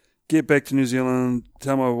 Get back to New Zealand,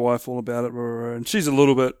 tell my wife all about it, and she's a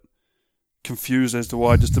little bit confused as to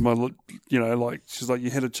why I just did my, she's like, you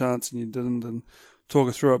had a chance and you didn't, and talk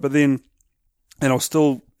her through it. But then, and I was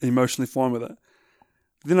still emotionally fine with it.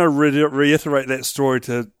 Then I reiterate that story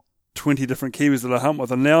to 20 different Kiwis that I hunt with,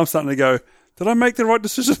 and now I'm starting to go, did I make the right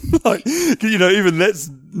decision? Even that's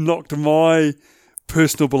knocked my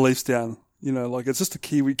personal beliefs down. It's just a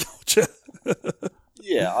Kiwi culture.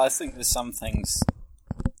 Yeah, I think there's some things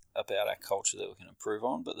about our culture that we can improve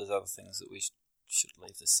on, but there's other things that we should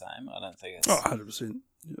leave the same. I don't think it's... 100%.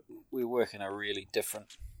 Yeah. We work in a really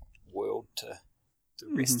different world to the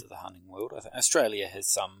rest of the hunting world. I think Australia has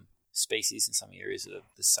some species in some areas that are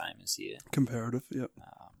the same as here. Comparative, yeah.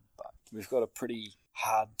 But we've got a pretty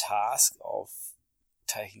hard task of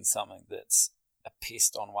taking something that's a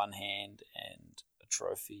pest on one hand and a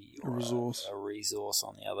trophy or a resource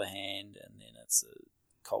on the other hand, and then it's a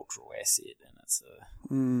cultural asset, and it's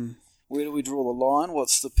Where do we draw the line?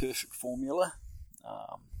 What's the perfect formula?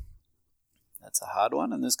 That's a hard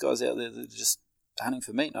one. And there's guys out there that are just hunting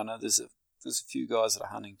for meat. I know there's a few guys that are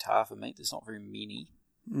hunting tahr for meat. There's not very many.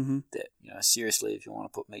 Mm-hmm. That, seriously, if you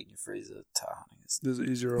want to put meat in your freezer, tahr hunting is... There's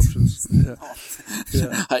easier options. Yeah.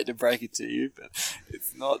 I hate to break it to you, but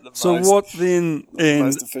it's not the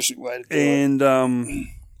most efficient way to do it. And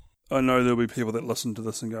I know there'll be people that listen to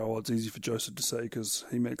this and go, it's easy for Joseph to say because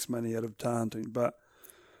he makes money out of tahr hunting. But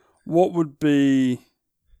what would be,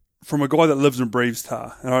 from a guy that lives and breathes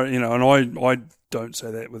tahr, and I don't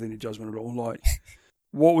say that with any judgment at all, like,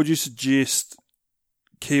 what would you suggest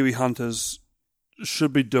Kiwi hunters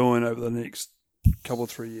should be doing over the next couple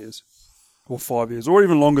of 3 years or 5 years or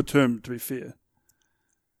even longer term, to be fair?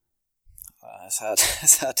 It's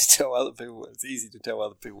hard to tell other people. It's easy to tell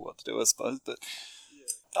other people what to do, I suppose. But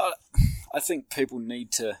I think people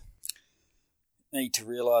need to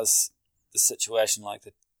realise the situation, like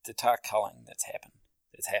the tahr culling that's happened.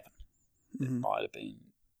 It's happened. Mm-hmm. It might have been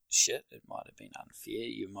shit. It might have been unfair.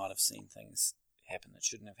 You might have seen things happen that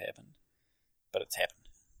shouldn't have happened, but it's happened.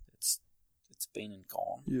 It's been and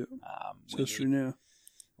gone. Yeah, it's history now.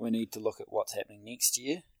 We need to look at what's happening next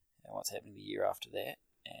year and what's happening the year after that,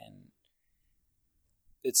 and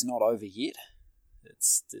it's not over yet.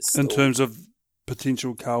 In terms of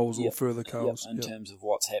potential culls or further culls. In terms of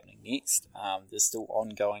what's happening next, there's still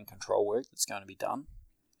ongoing control work that's going to be done,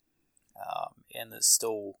 and there's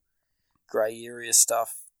still grey area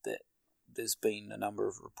stuff that there's been a number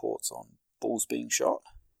of reports on bulls being shot,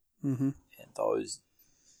 mm-hmm. and those.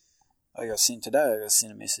 I got sent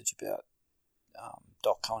a message about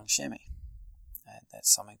dock culling chamois, and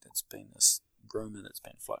that's something that's been this rumour that's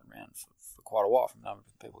been floating around for quite a while from a number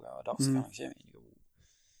of people. Docks culling chamois, and you go,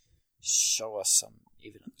 show us some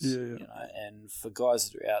evidence, And for guys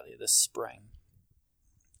that are out there this spring,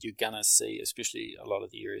 you're gonna see, especially a lot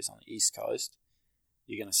of the areas on the east coast,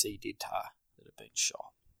 you're gonna see dead tahr that have been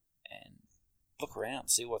shot, and look around,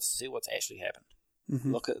 see what's actually happened.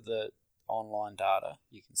 Mm-hmm. Look at the online data.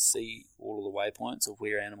 You can see all of the waypoints of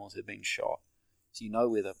where animals have been shot, so you know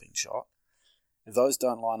where they've been shot. If those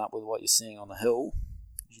don't line up with what you're seeing on the hill,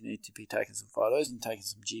 you need to be taking some photos and taking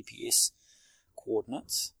some GPS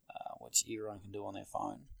coordinates, which everyone can do on their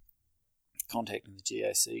phone, contacting the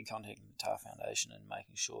GAC, contacting the Tahr Foundation, and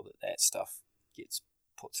making sure that stuff gets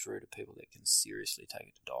put through to people that can seriously take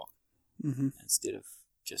it to dock, mm-hmm. instead of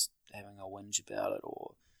just having a whinge about it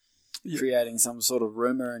or creating some sort of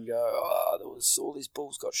rumour and go, there was all these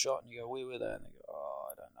bulls got shot, and you go, where were they? And they go,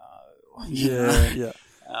 I don't know. Yeah.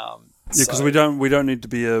 Because we don't need to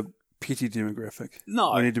be a petty demographic.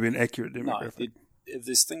 No, we need to be an accurate demographic. No, if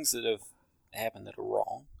there's things that have happened that are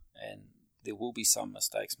wrong, and there will be some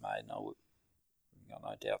mistakes made, we've got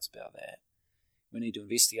no doubts about that. We need to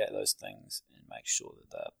investigate those things and make sure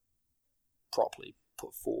that they're properly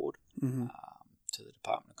put forward, mm-hmm. To the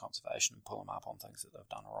Department of Conservation and pull them up on things that they've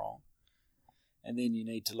done wrong. And then you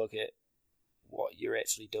need to look at what you're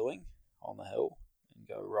actually doing on the hill and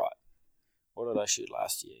go, right, what did I shoot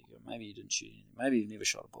last year? You go, maybe you didn't shoot anything. Maybe you've never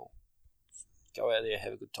shot a bull. Go out there,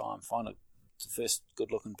 have a good time, find the first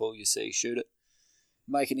good-looking bull you see, shoot it.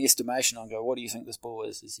 Make an estimation on, go, what do you think this bull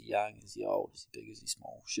is? Is he young? Is he old? Is he big? Is he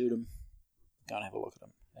small? Shoot him. Go and have a look at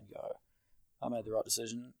him and go, I made the right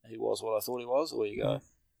decision. He was what I thought he was. Or you go,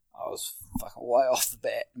 I was fucking way off the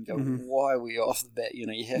bat, and go, mm-hmm. why are we off the bat? You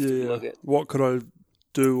have to look at what could I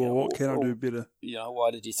do, or what can I do better?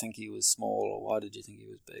 Why did you think he was small, or why did you think he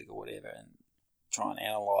was big, or whatever, and try and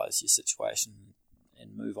analyse your situation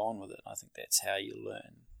and move on with it. I think that's how you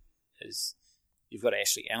learn. Is you've got to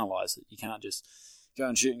actually analyse it. You can't just go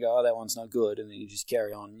and shoot and go, that one's no good, and then you just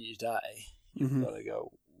carry on your day. You've mm-hmm. got to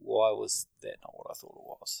go, why was that not what I thought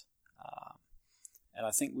it was? And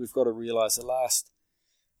I think we've got to realise the last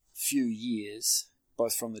few years,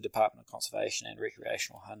 both from the Department of Conservation and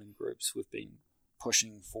recreational hunting groups, we've been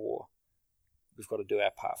pushing for, we've got to do our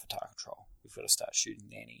part for tahr control. We've got to start shooting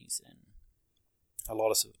nannies, and a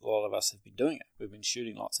lot of us have been doing it. We've been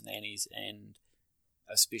shooting lots of nannies, and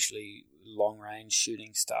especially long-range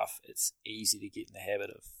shooting stuff, it's easy to get in the habit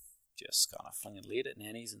of just kind of flinging lead at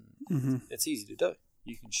nannies, and mm-hmm. it's easy to do.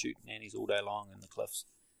 You can shoot nannies all day long in the cliffs.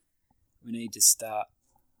 We need to start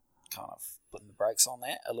kind of putting the brakes on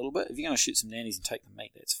that a little bit. If you're going to shoot some nannies and take the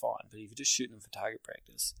meat, that's fine. But if you're just shooting them for target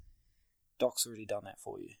practice, Doc's already done that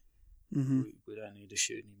for you. Mm-hmm. We don't need to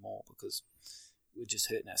shoot anymore because we're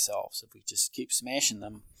just hurting ourselves. If we just keep smashing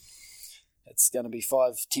them, it's going to be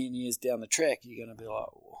 5-10 years down the track. You're going to be like,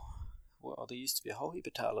 well, there used to be a whole heap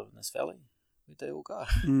of tahr living in this valley. Where'd they all go?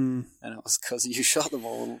 Mm. And it was because you shot them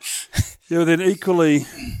all. Yeah, then equally...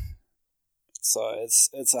 So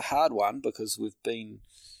it's a hard one because we've been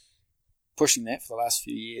pushing that for the last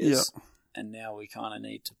few years, and now we kind of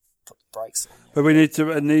need to put the brakes on. But we need to.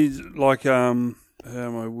 It needs like how am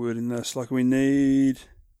I wording this? Like we need.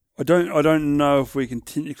 I don't know if we can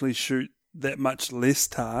technically shoot that much less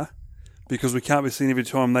tar because we can't be seen every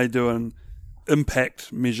time they do an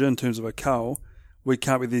impact measure in terms of a cull. We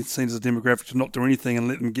can't be then seen as a demographic to not do anything and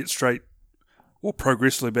let them get straight or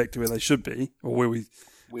progressively back to where they should be or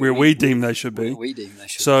where we deem they should be. We deem they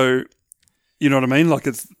should be. So, you know what I mean? Like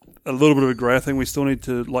it's a little bit of a grey thing. We still need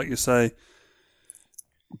to, like you say,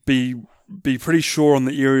 be pretty sure on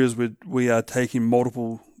the areas where we are taking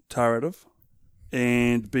multiple tar out of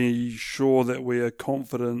and be sure that we are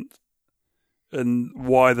confident in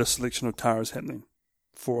why the selection of tar is happening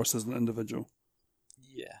for us as an individual.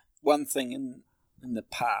 Yeah. One thing in the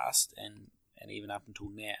past and even up until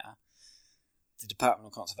now, the Department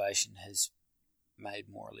of Conservation has made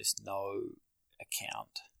more or less no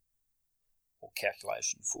account or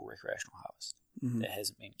calculation for recreational harvest. Mm-hmm. That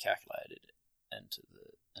hasn't been calculated into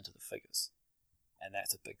the figures, and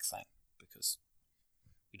that's a big thing because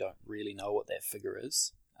we don't really know what that figure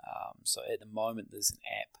is. So at the moment, there's an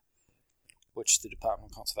app which the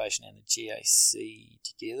Department of Conservation and the GAC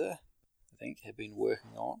together, I think, have been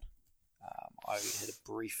working on. I had a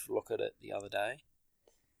brief look at it the other day.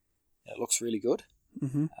 It looks really good.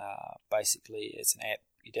 Mm-hmm. Basically, it's an app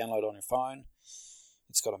you download on your phone.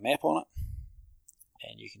 It's got a map on it,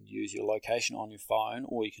 and you can use your location on your phone,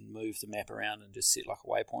 or you can move the map around and just set like a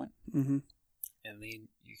waypoint. Mm-hmm. And then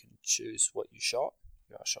you can choose what you shot.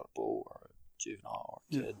 I shot a bull or a juvenile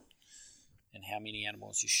or a kid, and how many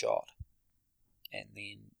animals you shot. And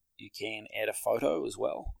then you can add a photo as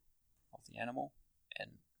well of the animal,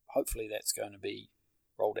 and hopefully that's going to be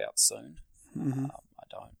rolled out soon. Mm-hmm. I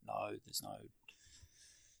don't know. There's no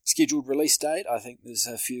scheduled release date. I think there's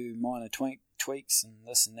a few minor tweaks and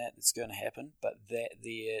this and that that's going to happen, but that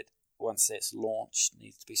there, once that's launched,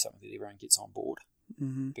 needs to be something that everyone gets on board,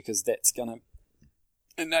 because that's going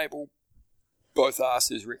to enable both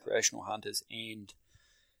us as recreational hunters and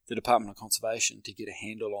the Department of Conservation to get a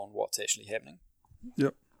handle on what's actually happening.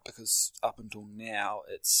 Yep. Because up until now,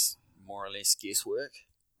 it's more or less guesswork.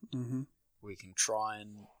 Mm-hmm. We can try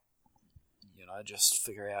and, just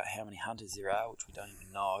figure out how many hunters there are, which we don't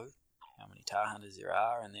even know, how many tar hunters there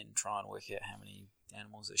are, and then try and work out how many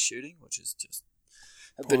animals they're shooting, which is just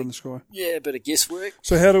a bit in the sky. Yeah, a bit of guesswork.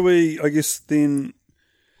 So how do we, I guess then,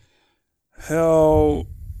 how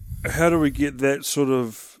do we get that sort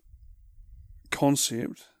of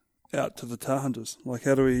concept out to the tar hunters? Like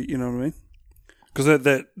how do we, you know what I mean? Because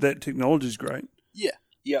that technology is great.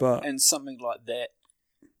 Yeah, but, and something like that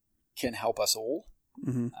can help us all.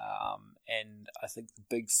 Mm-hmm. And I think the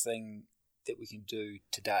big thing that we can do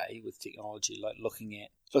today with technology, like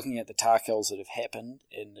looking at the tar kills that have happened,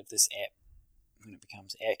 and if this app, when it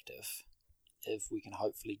becomes active, if we can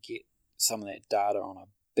hopefully get some of that data on a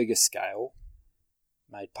bigger scale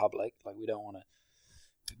made public, like we don't want to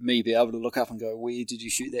be able to look up and go, where did you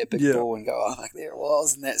shoot that big bull, and go, oh, like there it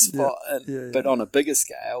was in that spot. But on a bigger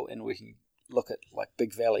scale, and we can look at like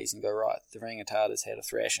big valleys and go, right, the Rangatatas had a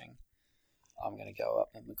thrashing, I'm going to go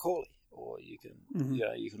up in Macaulay. Or you can,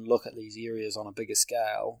 you can look at these areas on a bigger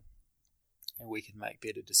scale, and we can make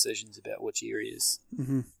better decisions about which areas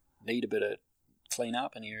need a bit of clean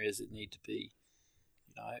up and areas that need to be,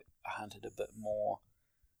 hunted a bit more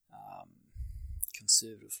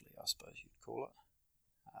conservatively, I suppose you'd call it.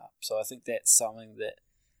 So I think that's something that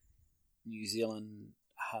New Zealand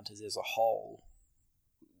hunters as a whole,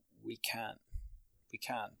 we can't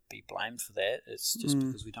be blamed for that. It's just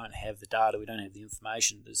because we don't have the data, we don't have the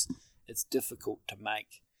information. It's difficult to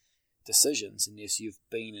make decisions unless you've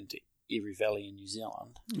been into every valley in New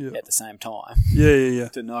Zealand at the same time. Yeah.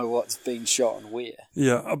 To know what's been shot and where.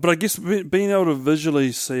 Yeah, but I guess being able to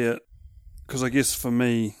visually see it, because I guess for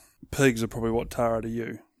me, pigs are probably what tar are to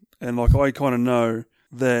you. And like I kind of know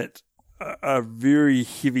that a very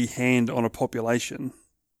heavy hand on a population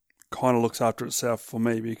kind of looks after itself for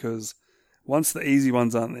me, because once the easy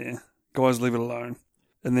ones aren't there, guys leave it alone.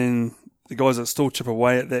 And then the guys that still chip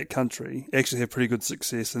away at that country actually have pretty good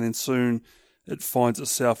success, and then soon it finds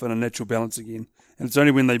itself in a natural balance again. And it's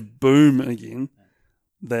only when they boom again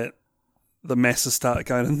that the masses start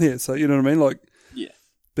going in there. So, you know what I mean? Like,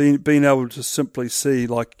 being able to simply see,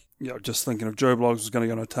 like, just thinking if Joe Blogs was going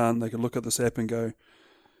to go on a ton, they could look at this app and go,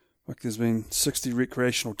 like, there's been 60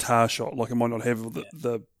 recreational tar shot. Like, it might not have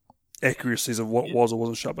the accuracies of what was or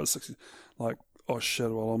wasn't shot, but 60. Like, oh shit,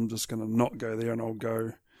 well, I'm just going to not go there and I'll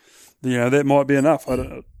go. That might be enough. I don't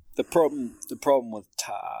know. The problem with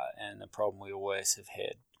tar, and the problem we always have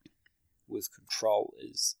had with control,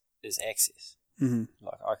 is access. Mm-hmm.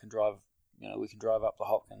 Like I can drive, we can drive up the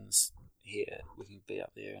Hopkins here, we can be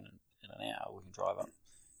up there in an hour, we can drive up.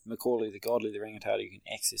 Macaulay, the Godley, the Rangatato, you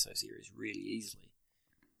can access those areas really easily.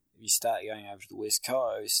 If you start going over to the west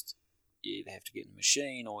coast, you either have to get in a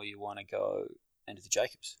machine or you want to go into the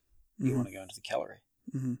Jacobs. You want to go into the Callery.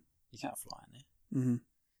 Mm-hmm. You can't fly in there.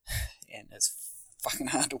 Mm-hmm. And it's fucking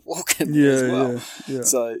hard to walk in there as well. Yeah.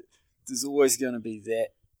 So there's always going to be that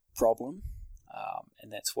problem,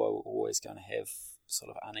 and that's why we're always going to have sort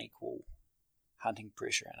of unequal hunting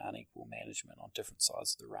pressure and unequal management on different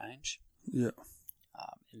sides of the range. Yeah.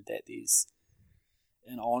 And that there's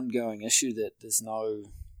an ongoing issue that there's no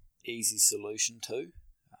easy solution to.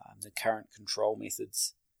 The current control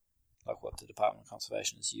methods, like what the Department of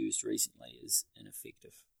Conservation has used recently, is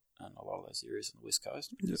ineffective in a lot of those areas on the west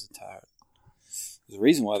coast because of tahr. There's a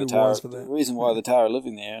reason why the tahr are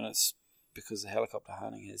living there, and it's because the helicopter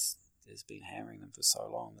hunting has been hammering them for so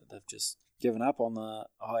long that they've just given up on the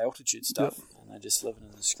high altitude stuff, and they're just living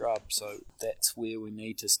in the scrub. So that's where we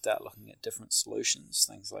need to start looking at different solutions,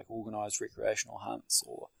 things like organised recreational hunts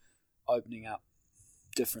or opening up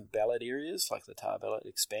different ballot areas like the tahr ballot,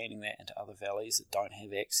 expanding that into other valleys that don't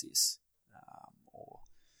have access, or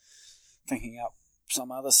thinking up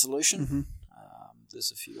some other solution. Mm-hmm.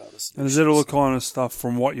 There's a few other solutions. And is that all the kind of stuff,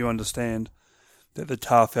 from what you understand, that the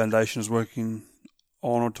Tahr Foundation is working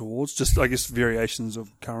on or towards? Just, I guess, variations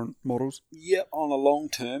of current models? Yeah, on a long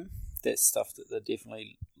term, that's stuff that they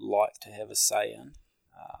definitely like to have a say in.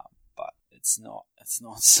 But it's not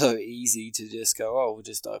so easy to just go, oh, we'll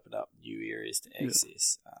just open up new areas to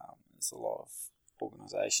access. There's a lot of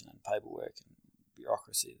organisation and paperwork and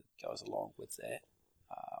bureaucracy that goes along with that.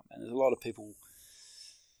 And there's a lot of people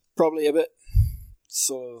probably a bit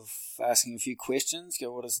sort of asking a few questions,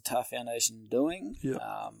 go, what is the Tahr Foundation doing?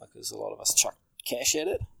 Because a lot of us chuck cash at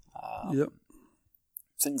it.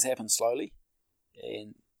 Things happen slowly,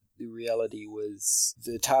 and the reality was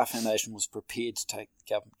the Tahr Foundation was prepared to take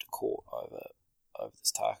the government to court over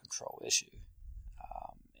this tahr control issue,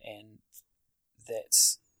 and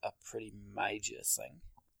that's a pretty major thing.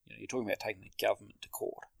 You know, you're talking about taking the government to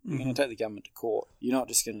court. You're going to take the government to court. You're not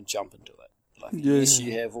just going to jump into it. Like, unless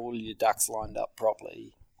you have all your ducks lined up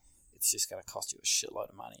properly, it's just going to cost you a shitload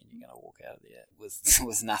of money, and you're going to walk out of there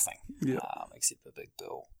with nothing, except a big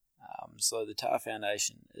bill. So the Tahr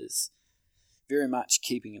Foundation is very much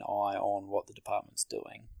keeping an eye on what the department's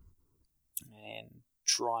doing and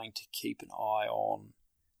trying to keep an eye on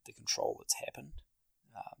the control that's happened,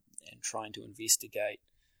 and trying to investigate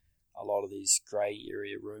a lot of these grey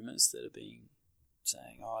area rumours that are being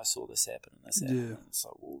saying, oh, I saw this happen and this happened. And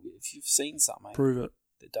so, well, if you've seen something prove it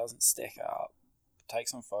that doesn't stack up, take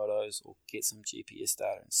some photos or get some GPS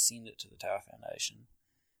data and send it to the Tahr Foundation,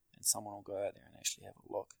 and someone will go out there and actually have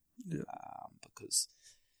a look. Because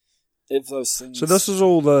if those things... So this is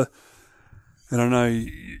all the... And I know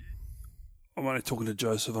I'm only talking to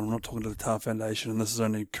Joseph, I'm not talking to the Tahr Foundation, and this is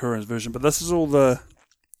only Curran's version, but this is all the...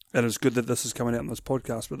 And it's good that this is coming out in this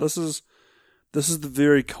podcast, but this is the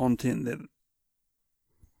very content that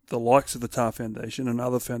the likes of the Tahr Foundation and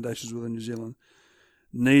other foundations within New Zealand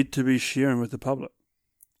need to be sharing with the public.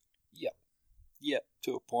 Yep,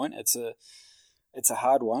 to a point. It's a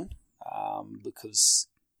hard one, because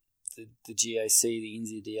the GAC, the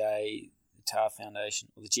NZDA, the Tahr Foundation,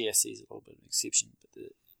 well, the GAC is a little bit of an exception, but the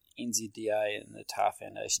NZDA and the Tahr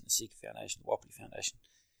Foundation, the Sika Foundation, the Wapiti Foundation,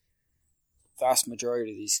 vast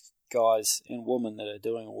majority of these guys and women that are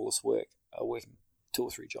doing all this work are working 2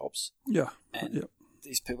 or 3 jobs. And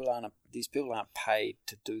these people aren't paid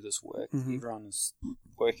to do this work. Everyone's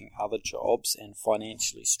working other jobs and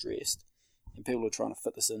financially stressed, and people are trying to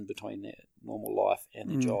fit this in between their normal life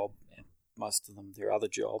and their job, and most of them their other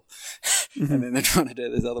job, and then they're trying to do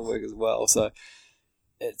this other work as well. So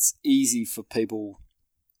it's easy for people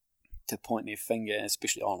to point their finger,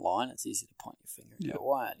 especially online. It's easy to point your finger and go,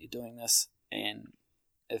 why aren't you doing this? And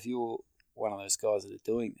if you're one of those guys that are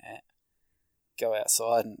doing that, go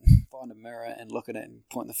outside and find a mirror and look at it and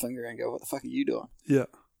point the finger and go, what the fuck are you doing?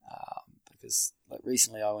 Because like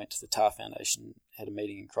recently I went to the Tahr Foundation, had a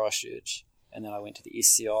meeting in Christchurch, and then I went to the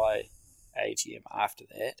SCI AGM after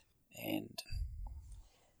that, and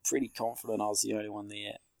pretty confident I was the only one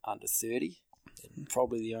there under 30, and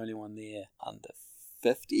probably the only one there under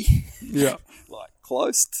 50. Like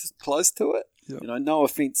close to it. You know, no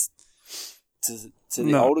offence to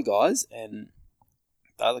the older guys, and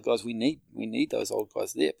the other guys we need those old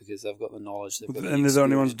guys there because they've got the knowledge, and they're the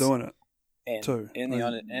only ones doing it and too, and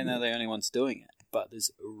they're the only ones doing it. But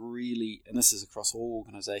there's and this is across all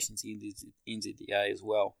organisations, NZDA as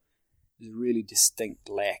well, there's a really distinct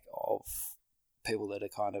lack of people that are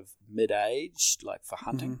kind of mid-aged, like for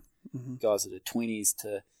hunting, guys that are 20s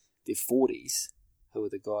to their 40s, who are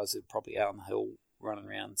the guys that are probably out on the hill running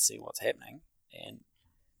around seeing what's happening. And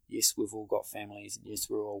yes, we've all got families, and yes,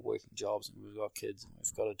 we're all working jobs, and we've got kids, and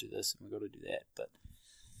we've got to do this, and we've got to do that. But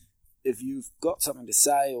if you've got something to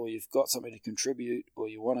say, or you've got something to contribute, or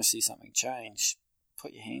you want to see something change,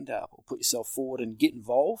 put your hand up or put yourself forward and get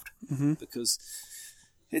involved, because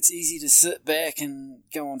it's easy to sit back and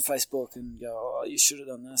go on Facebook and go, oh, you should have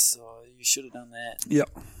done this, or you should have done that. Yep,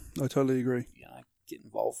 I totally agree. Get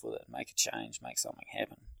involved with it, make a change, make something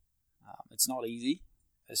happen. It's not easy,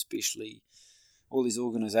 especially all these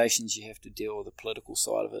organisations. You have to deal with the political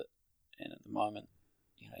side of it, and at the moment,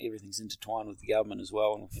 everything's intertwined with the government as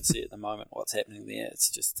well, and we can see at the moment what's happening there. It's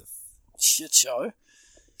just a shit show.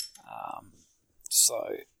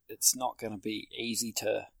 So it's not going to be easy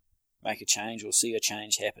to make a change or see a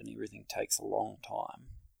change happen. Everything takes a long time,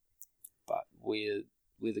 but we're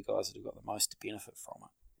the guys that have got the most to benefit from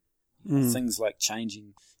it. Things like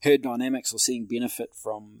changing herd dynamics or seeing benefit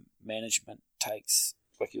from management takes,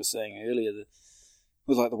 like you were saying earlier,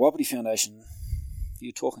 with like the Wapiti Foundation,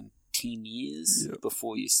 you're talking 10 years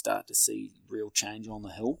before you start to see real change on the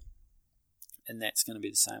hill. And that's going to be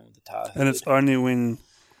the same with the Tahr. And it's only when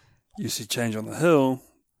you see change on the hill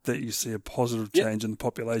that you see a positive change in the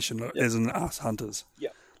population, as in us hunters.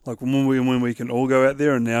 Yep. Like when we can all go out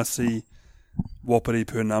there and now see Wapiti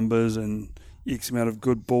per numbers and X amount of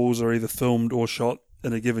good bulls are either filmed or shot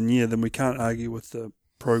in a given year, then we can't argue with the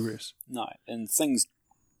progress. No, and things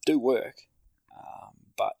do work,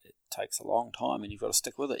 but it takes a long time, and you've got to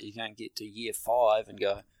stick with it. You can't get to year 5 and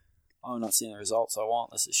go, oh, I'm not seeing the results I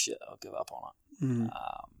want, this is shit, I'll give up on it.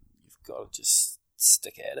 You've got to just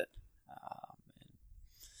stick at it.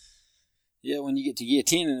 When you get to year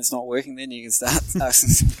 10 and it's not working, then you can start asking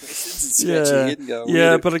some questions and scratch your head and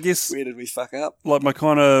go, but I guess, where did we fuck up? Like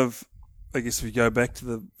I guess if you go back to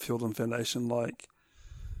the Fielden Foundation, like,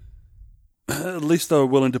 at least they were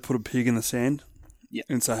willing to put a peg in the sand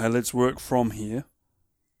and say, hey, let's work from here.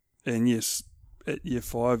 And yes, at year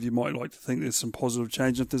 5, you might like to think there's some positive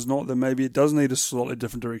change. If there's not, then maybe it does need a slightly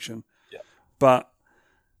different direction. Yeah. But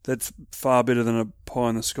that's far better than a pie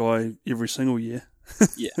in the sky every single year.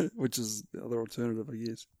 Which is the other alternative, I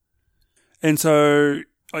guess. And so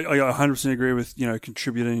I 100% agree with,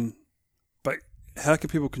 contributing. But how can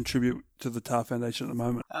people contribute to the Tahr Foundation at the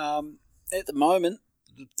moment? At the moment,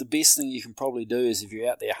 the best thing you can probably do is, if you're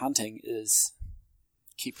out there hunting, is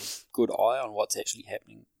keep a good eye on what's actually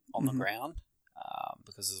happening on the ground,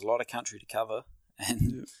 because there's a lot of country to cover,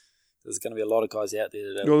 and there's going to be a lot of guys out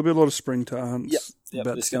there that are... There'll be a lot of spring tahr hunts.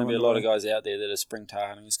 There's going to be a lot of guys out there that are spring tahr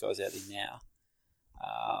hunting. There's guys out there now.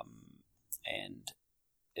 And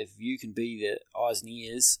if you can be the eyes and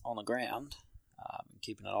ears on the ground,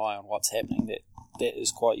 keeping an eye on what's happening, that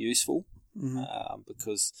is quite useful,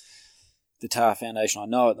 because the Tahr Foundation, I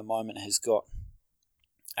know at the moment, has got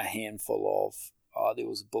a handful of, there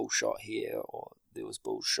was a bull shot here, or there was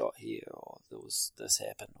bulls shot here, or there was this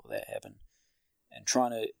happened or that happened. And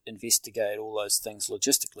trying to investigate all those things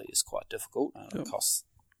logistically is quite difficult, and it costs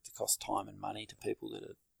time and money to people that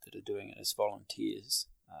are doing it as volunteers.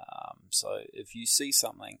 So if you see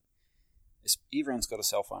something, everyone's got a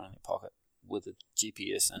cell phone in their pocket with a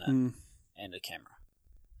GPS in it and a camera.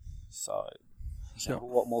 So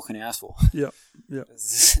what more can you ask for?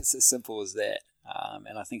 It's as simple as that.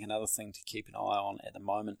 And I think another thing to keep an eye on at the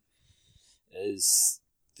moment is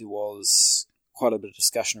there was quite a bit of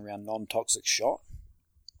discussion around non-toxic shot,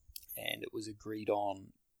 and it was agreed on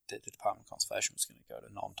that the Department of Conservation was going to go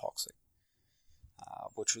to non-toxic,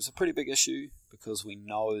 which was a pretty big issue, because we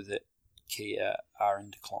know that kea are in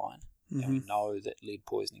decline, and we know that lead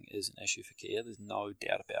poisoning is an issue for kea. There's no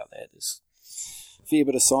doubt about that. There's a fair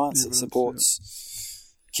bit of science that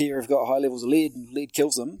supports kea have got high levels of lead, and lead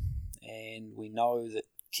kills them, and we know that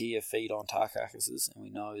kea feed on tahr carcasses, and we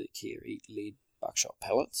know that kea eat lead buckshot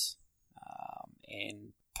pellets,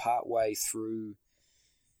 and part way through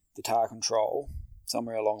the tahr control,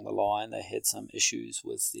 somewhere along the line, they had some issues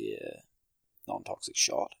with their non-toxic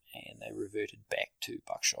shot, and they reverted back to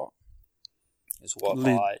buckshot. Is what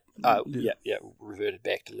reverted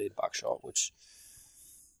back to lead buckshot, which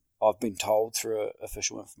I've been told through an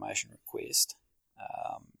official information request.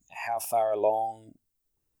 How far along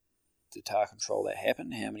the tahr control that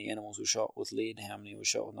happened, how many animals were shot with lead, how many were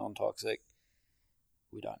shot with non-toxic,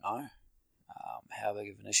 we don't know. How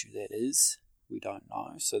big of an issue that is, we don't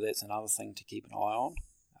know. So that's another thing to keep an eye on.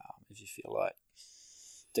 If you feel like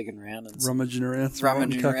digging around and rummaging around some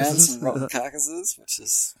rotten carcasses, which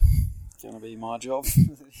is going to be my job for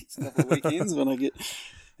the next couple of weekends when I get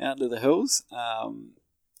out into the hills,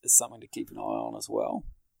 is something to keep an eye on as well.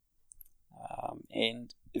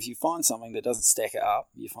 And if you find something that doesn't stack up,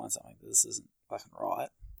 you find something that this isn't left and right,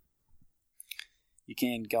 you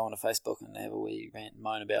can go onto Facebook and have a wee rant and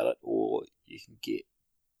moan about it, or you can get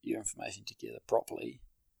your information together properly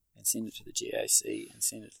and send it to the GAC and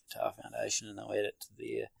send it to the TAR Foundation, and they'll add it to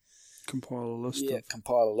their compile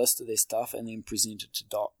a list of their stuff and then present it to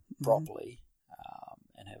DOC properly,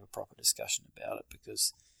 and have a proper discussion about it,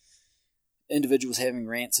 because individuals having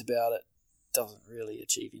rants about it doesn't really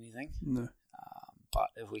achieve anything. No. But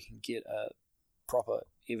if we can get a proper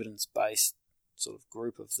evidence-based sort of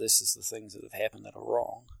group of this is the things that have happened that are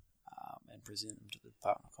wrong, and present them to the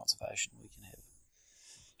Department of Conservation, we can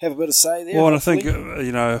have a bit of say there. Well, and I think,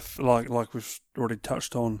 if, like we've already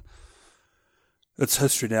touched on, it's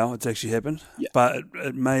history now. It's actually happened. Yeah. But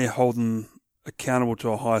it may hold them accountable to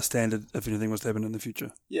a higher standard if anything was to happen in the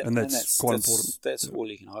future. Yeah, and that's quite important. That's all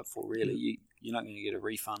you can hope for, really. You're not going to get a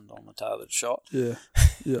refund on the tar that's shot. Yeah,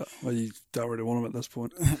 yeah. Well, you don't really want them at this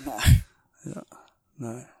point. No. Yeah,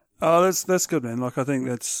 no. Oh, that's good, man. Like, I think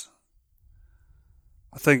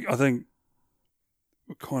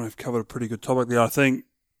we kind of covered a pretty good topic there. I think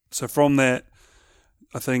so. From that,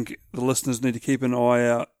 I think the listeners need to keep an eye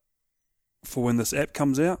out for when this app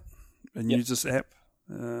comes out and use this app,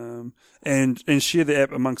 and share the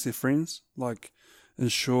app amongst their friends. Like,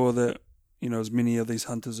 ensure that as many of these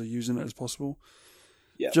hunters are using it as possible.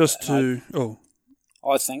 Yeah.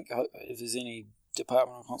 I think if there's any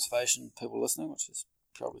Department of Conservation people listening, which is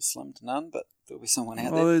probably slim to none, but there'll be someone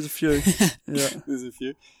out there. Oh, there's a few. Yeah, there's a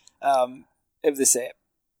few. If this app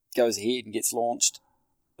goes ahead and gets launched,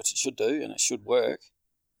 which it should do, and it should work,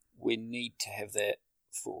 we need to have that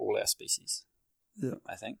for all our species. Yeah,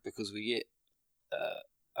 I think, because we get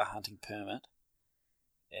a hunting permit,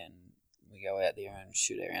 and we go out there and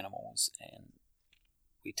shoot our animals, and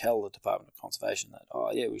we tell the Department of Conservation that,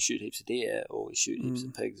 we shoot heaps of deer, or we shoot heaps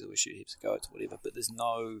of pigs, or we shoot heaps of goats, whatever. But there's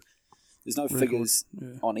no figures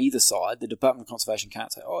on either side. The Department of Conservation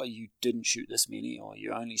can't say, you didn't shoot this many, or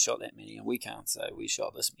you only shot that many, and we can't say we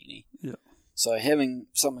shot this many. Yeah. So having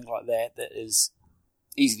something like that is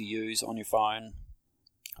easy to use on your phone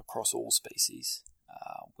across all species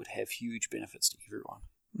would have huge benefits to everyone.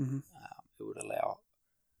 Mm-hmm. It would allow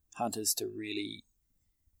hunters to really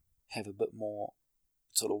have a bit more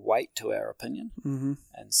sort of weight to our opinion,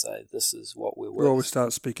 and say this is what we're worth. We always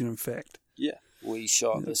start speaking in fact. Yeah, we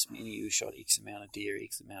shot this many, we shot X amount of deer,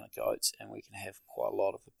 X amount of goats, and we can have quite a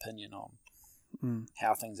lot of opinion on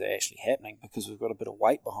how things are actually happening, because we've got a bit of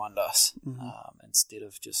weight behind us, instead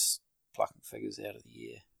of just plucking figures out of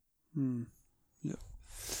the air. Yeah.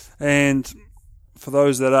 And for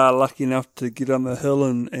those that are lucky enough to get on the hill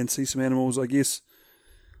and see some animals, I guess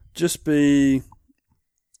just be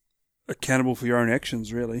accountable for your own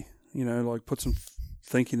actions, really. Like, put some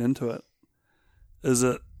thinking into it. Is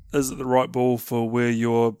it the right ball for where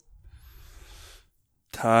your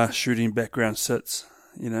tar shooting background sits?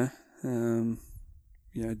 Does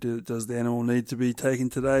the animal need to be taken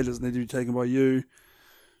today? Does it need to be taken by you?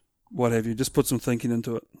 What have you? Just put some thinking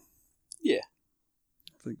into it. Yeah.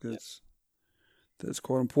 I think that's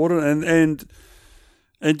quite important.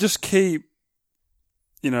 And just keep,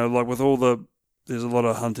 like with all there's a lot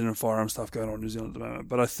of hunting and firearm stuff going on in New Zealand at the moment,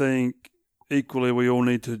 but I think equally we all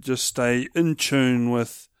need to just stay in tune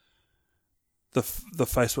with the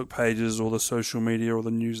Facebook pages or the social media or the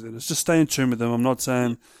newsletters. Just stay in tune with them. I'm not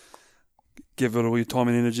saying give it all your time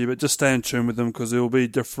and energy, but just stay in tune with them, because there will be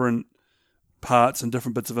different parts and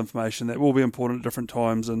different bits of information that will be important at different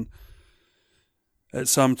times, and at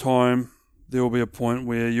some time there will be a point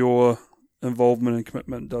where your involvement and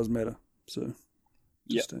commitment does matter. So,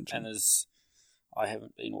 and as I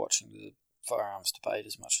haven't been watching the firearms debate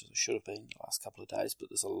as much as I should have been the last couple of days, but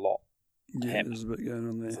there's a lot happening. There's a bit going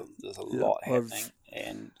on there. There's a lot happening.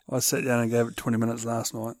 And I sat down and gave it 20 minutes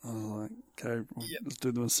last night. I was like, okay, let's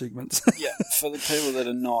do them in segments. For the people that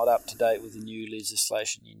are not up to date with the new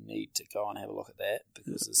legislation, you need to go and have a look at that,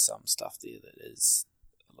 because there's some stuff there that is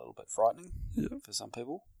a little bit frightening for some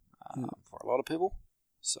people, for a lot of people.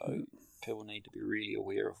 So people need to be really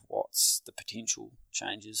aware of what's the potential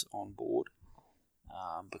changes on board,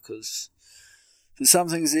 because there's some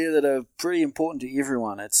things there that are pretty important to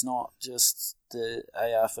everyone. It's not just the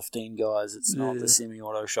AR-15 guys. It's not the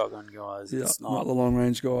semi-auto shotgun guys. It's not the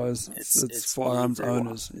long-range guys. It's firearms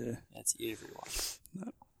owners. Yeah, it's everyone.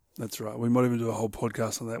 No, that's right. We might even do a whole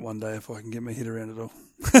podcast on that one day if I can get my head around it all.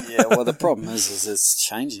 Well, the problem is it's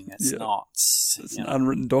changing. It's not. It's an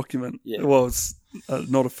unwritten document. Yeah. Well, it's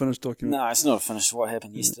not a finished document. No, it's not a finished. What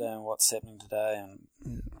happened yesterday and what's happening today, and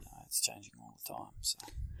it's changing all the time. So.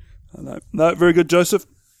 No, very good, Joseph.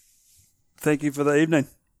 Thank you for the evening.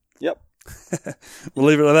 Yep. We'll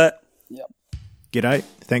leave it at that. Yep. G'day.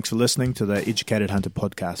 Thanks for listening to the Educated Hunter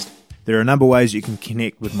podcast. There are a number of ways you can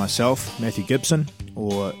connect with myself, Matthew Gibson,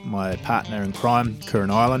 or my partner in crime, Kieran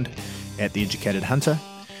Ireland, at The Educated Hunter.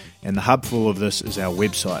 And the hub for all of this is our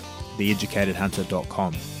website,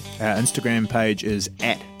 theeducatedhunter.com. Our Instagram page is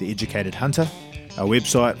at theeducatedhunter. Our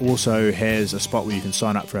website also has a spot where you can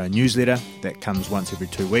sign up for our newsletter that comes once every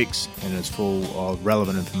 2 weeks and is full of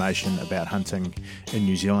relevant information about hunting in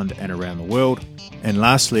New Zealand and around the world. And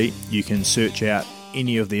lastly, you can search out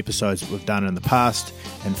any of the episodes that we've done in the past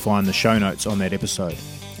and find the show notes on that episode.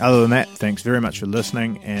 Other than that, thanks very much for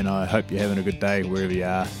listening, and I hope you're having a good day wherever you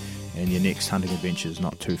are and your next hunting adventure is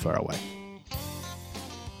not too far away.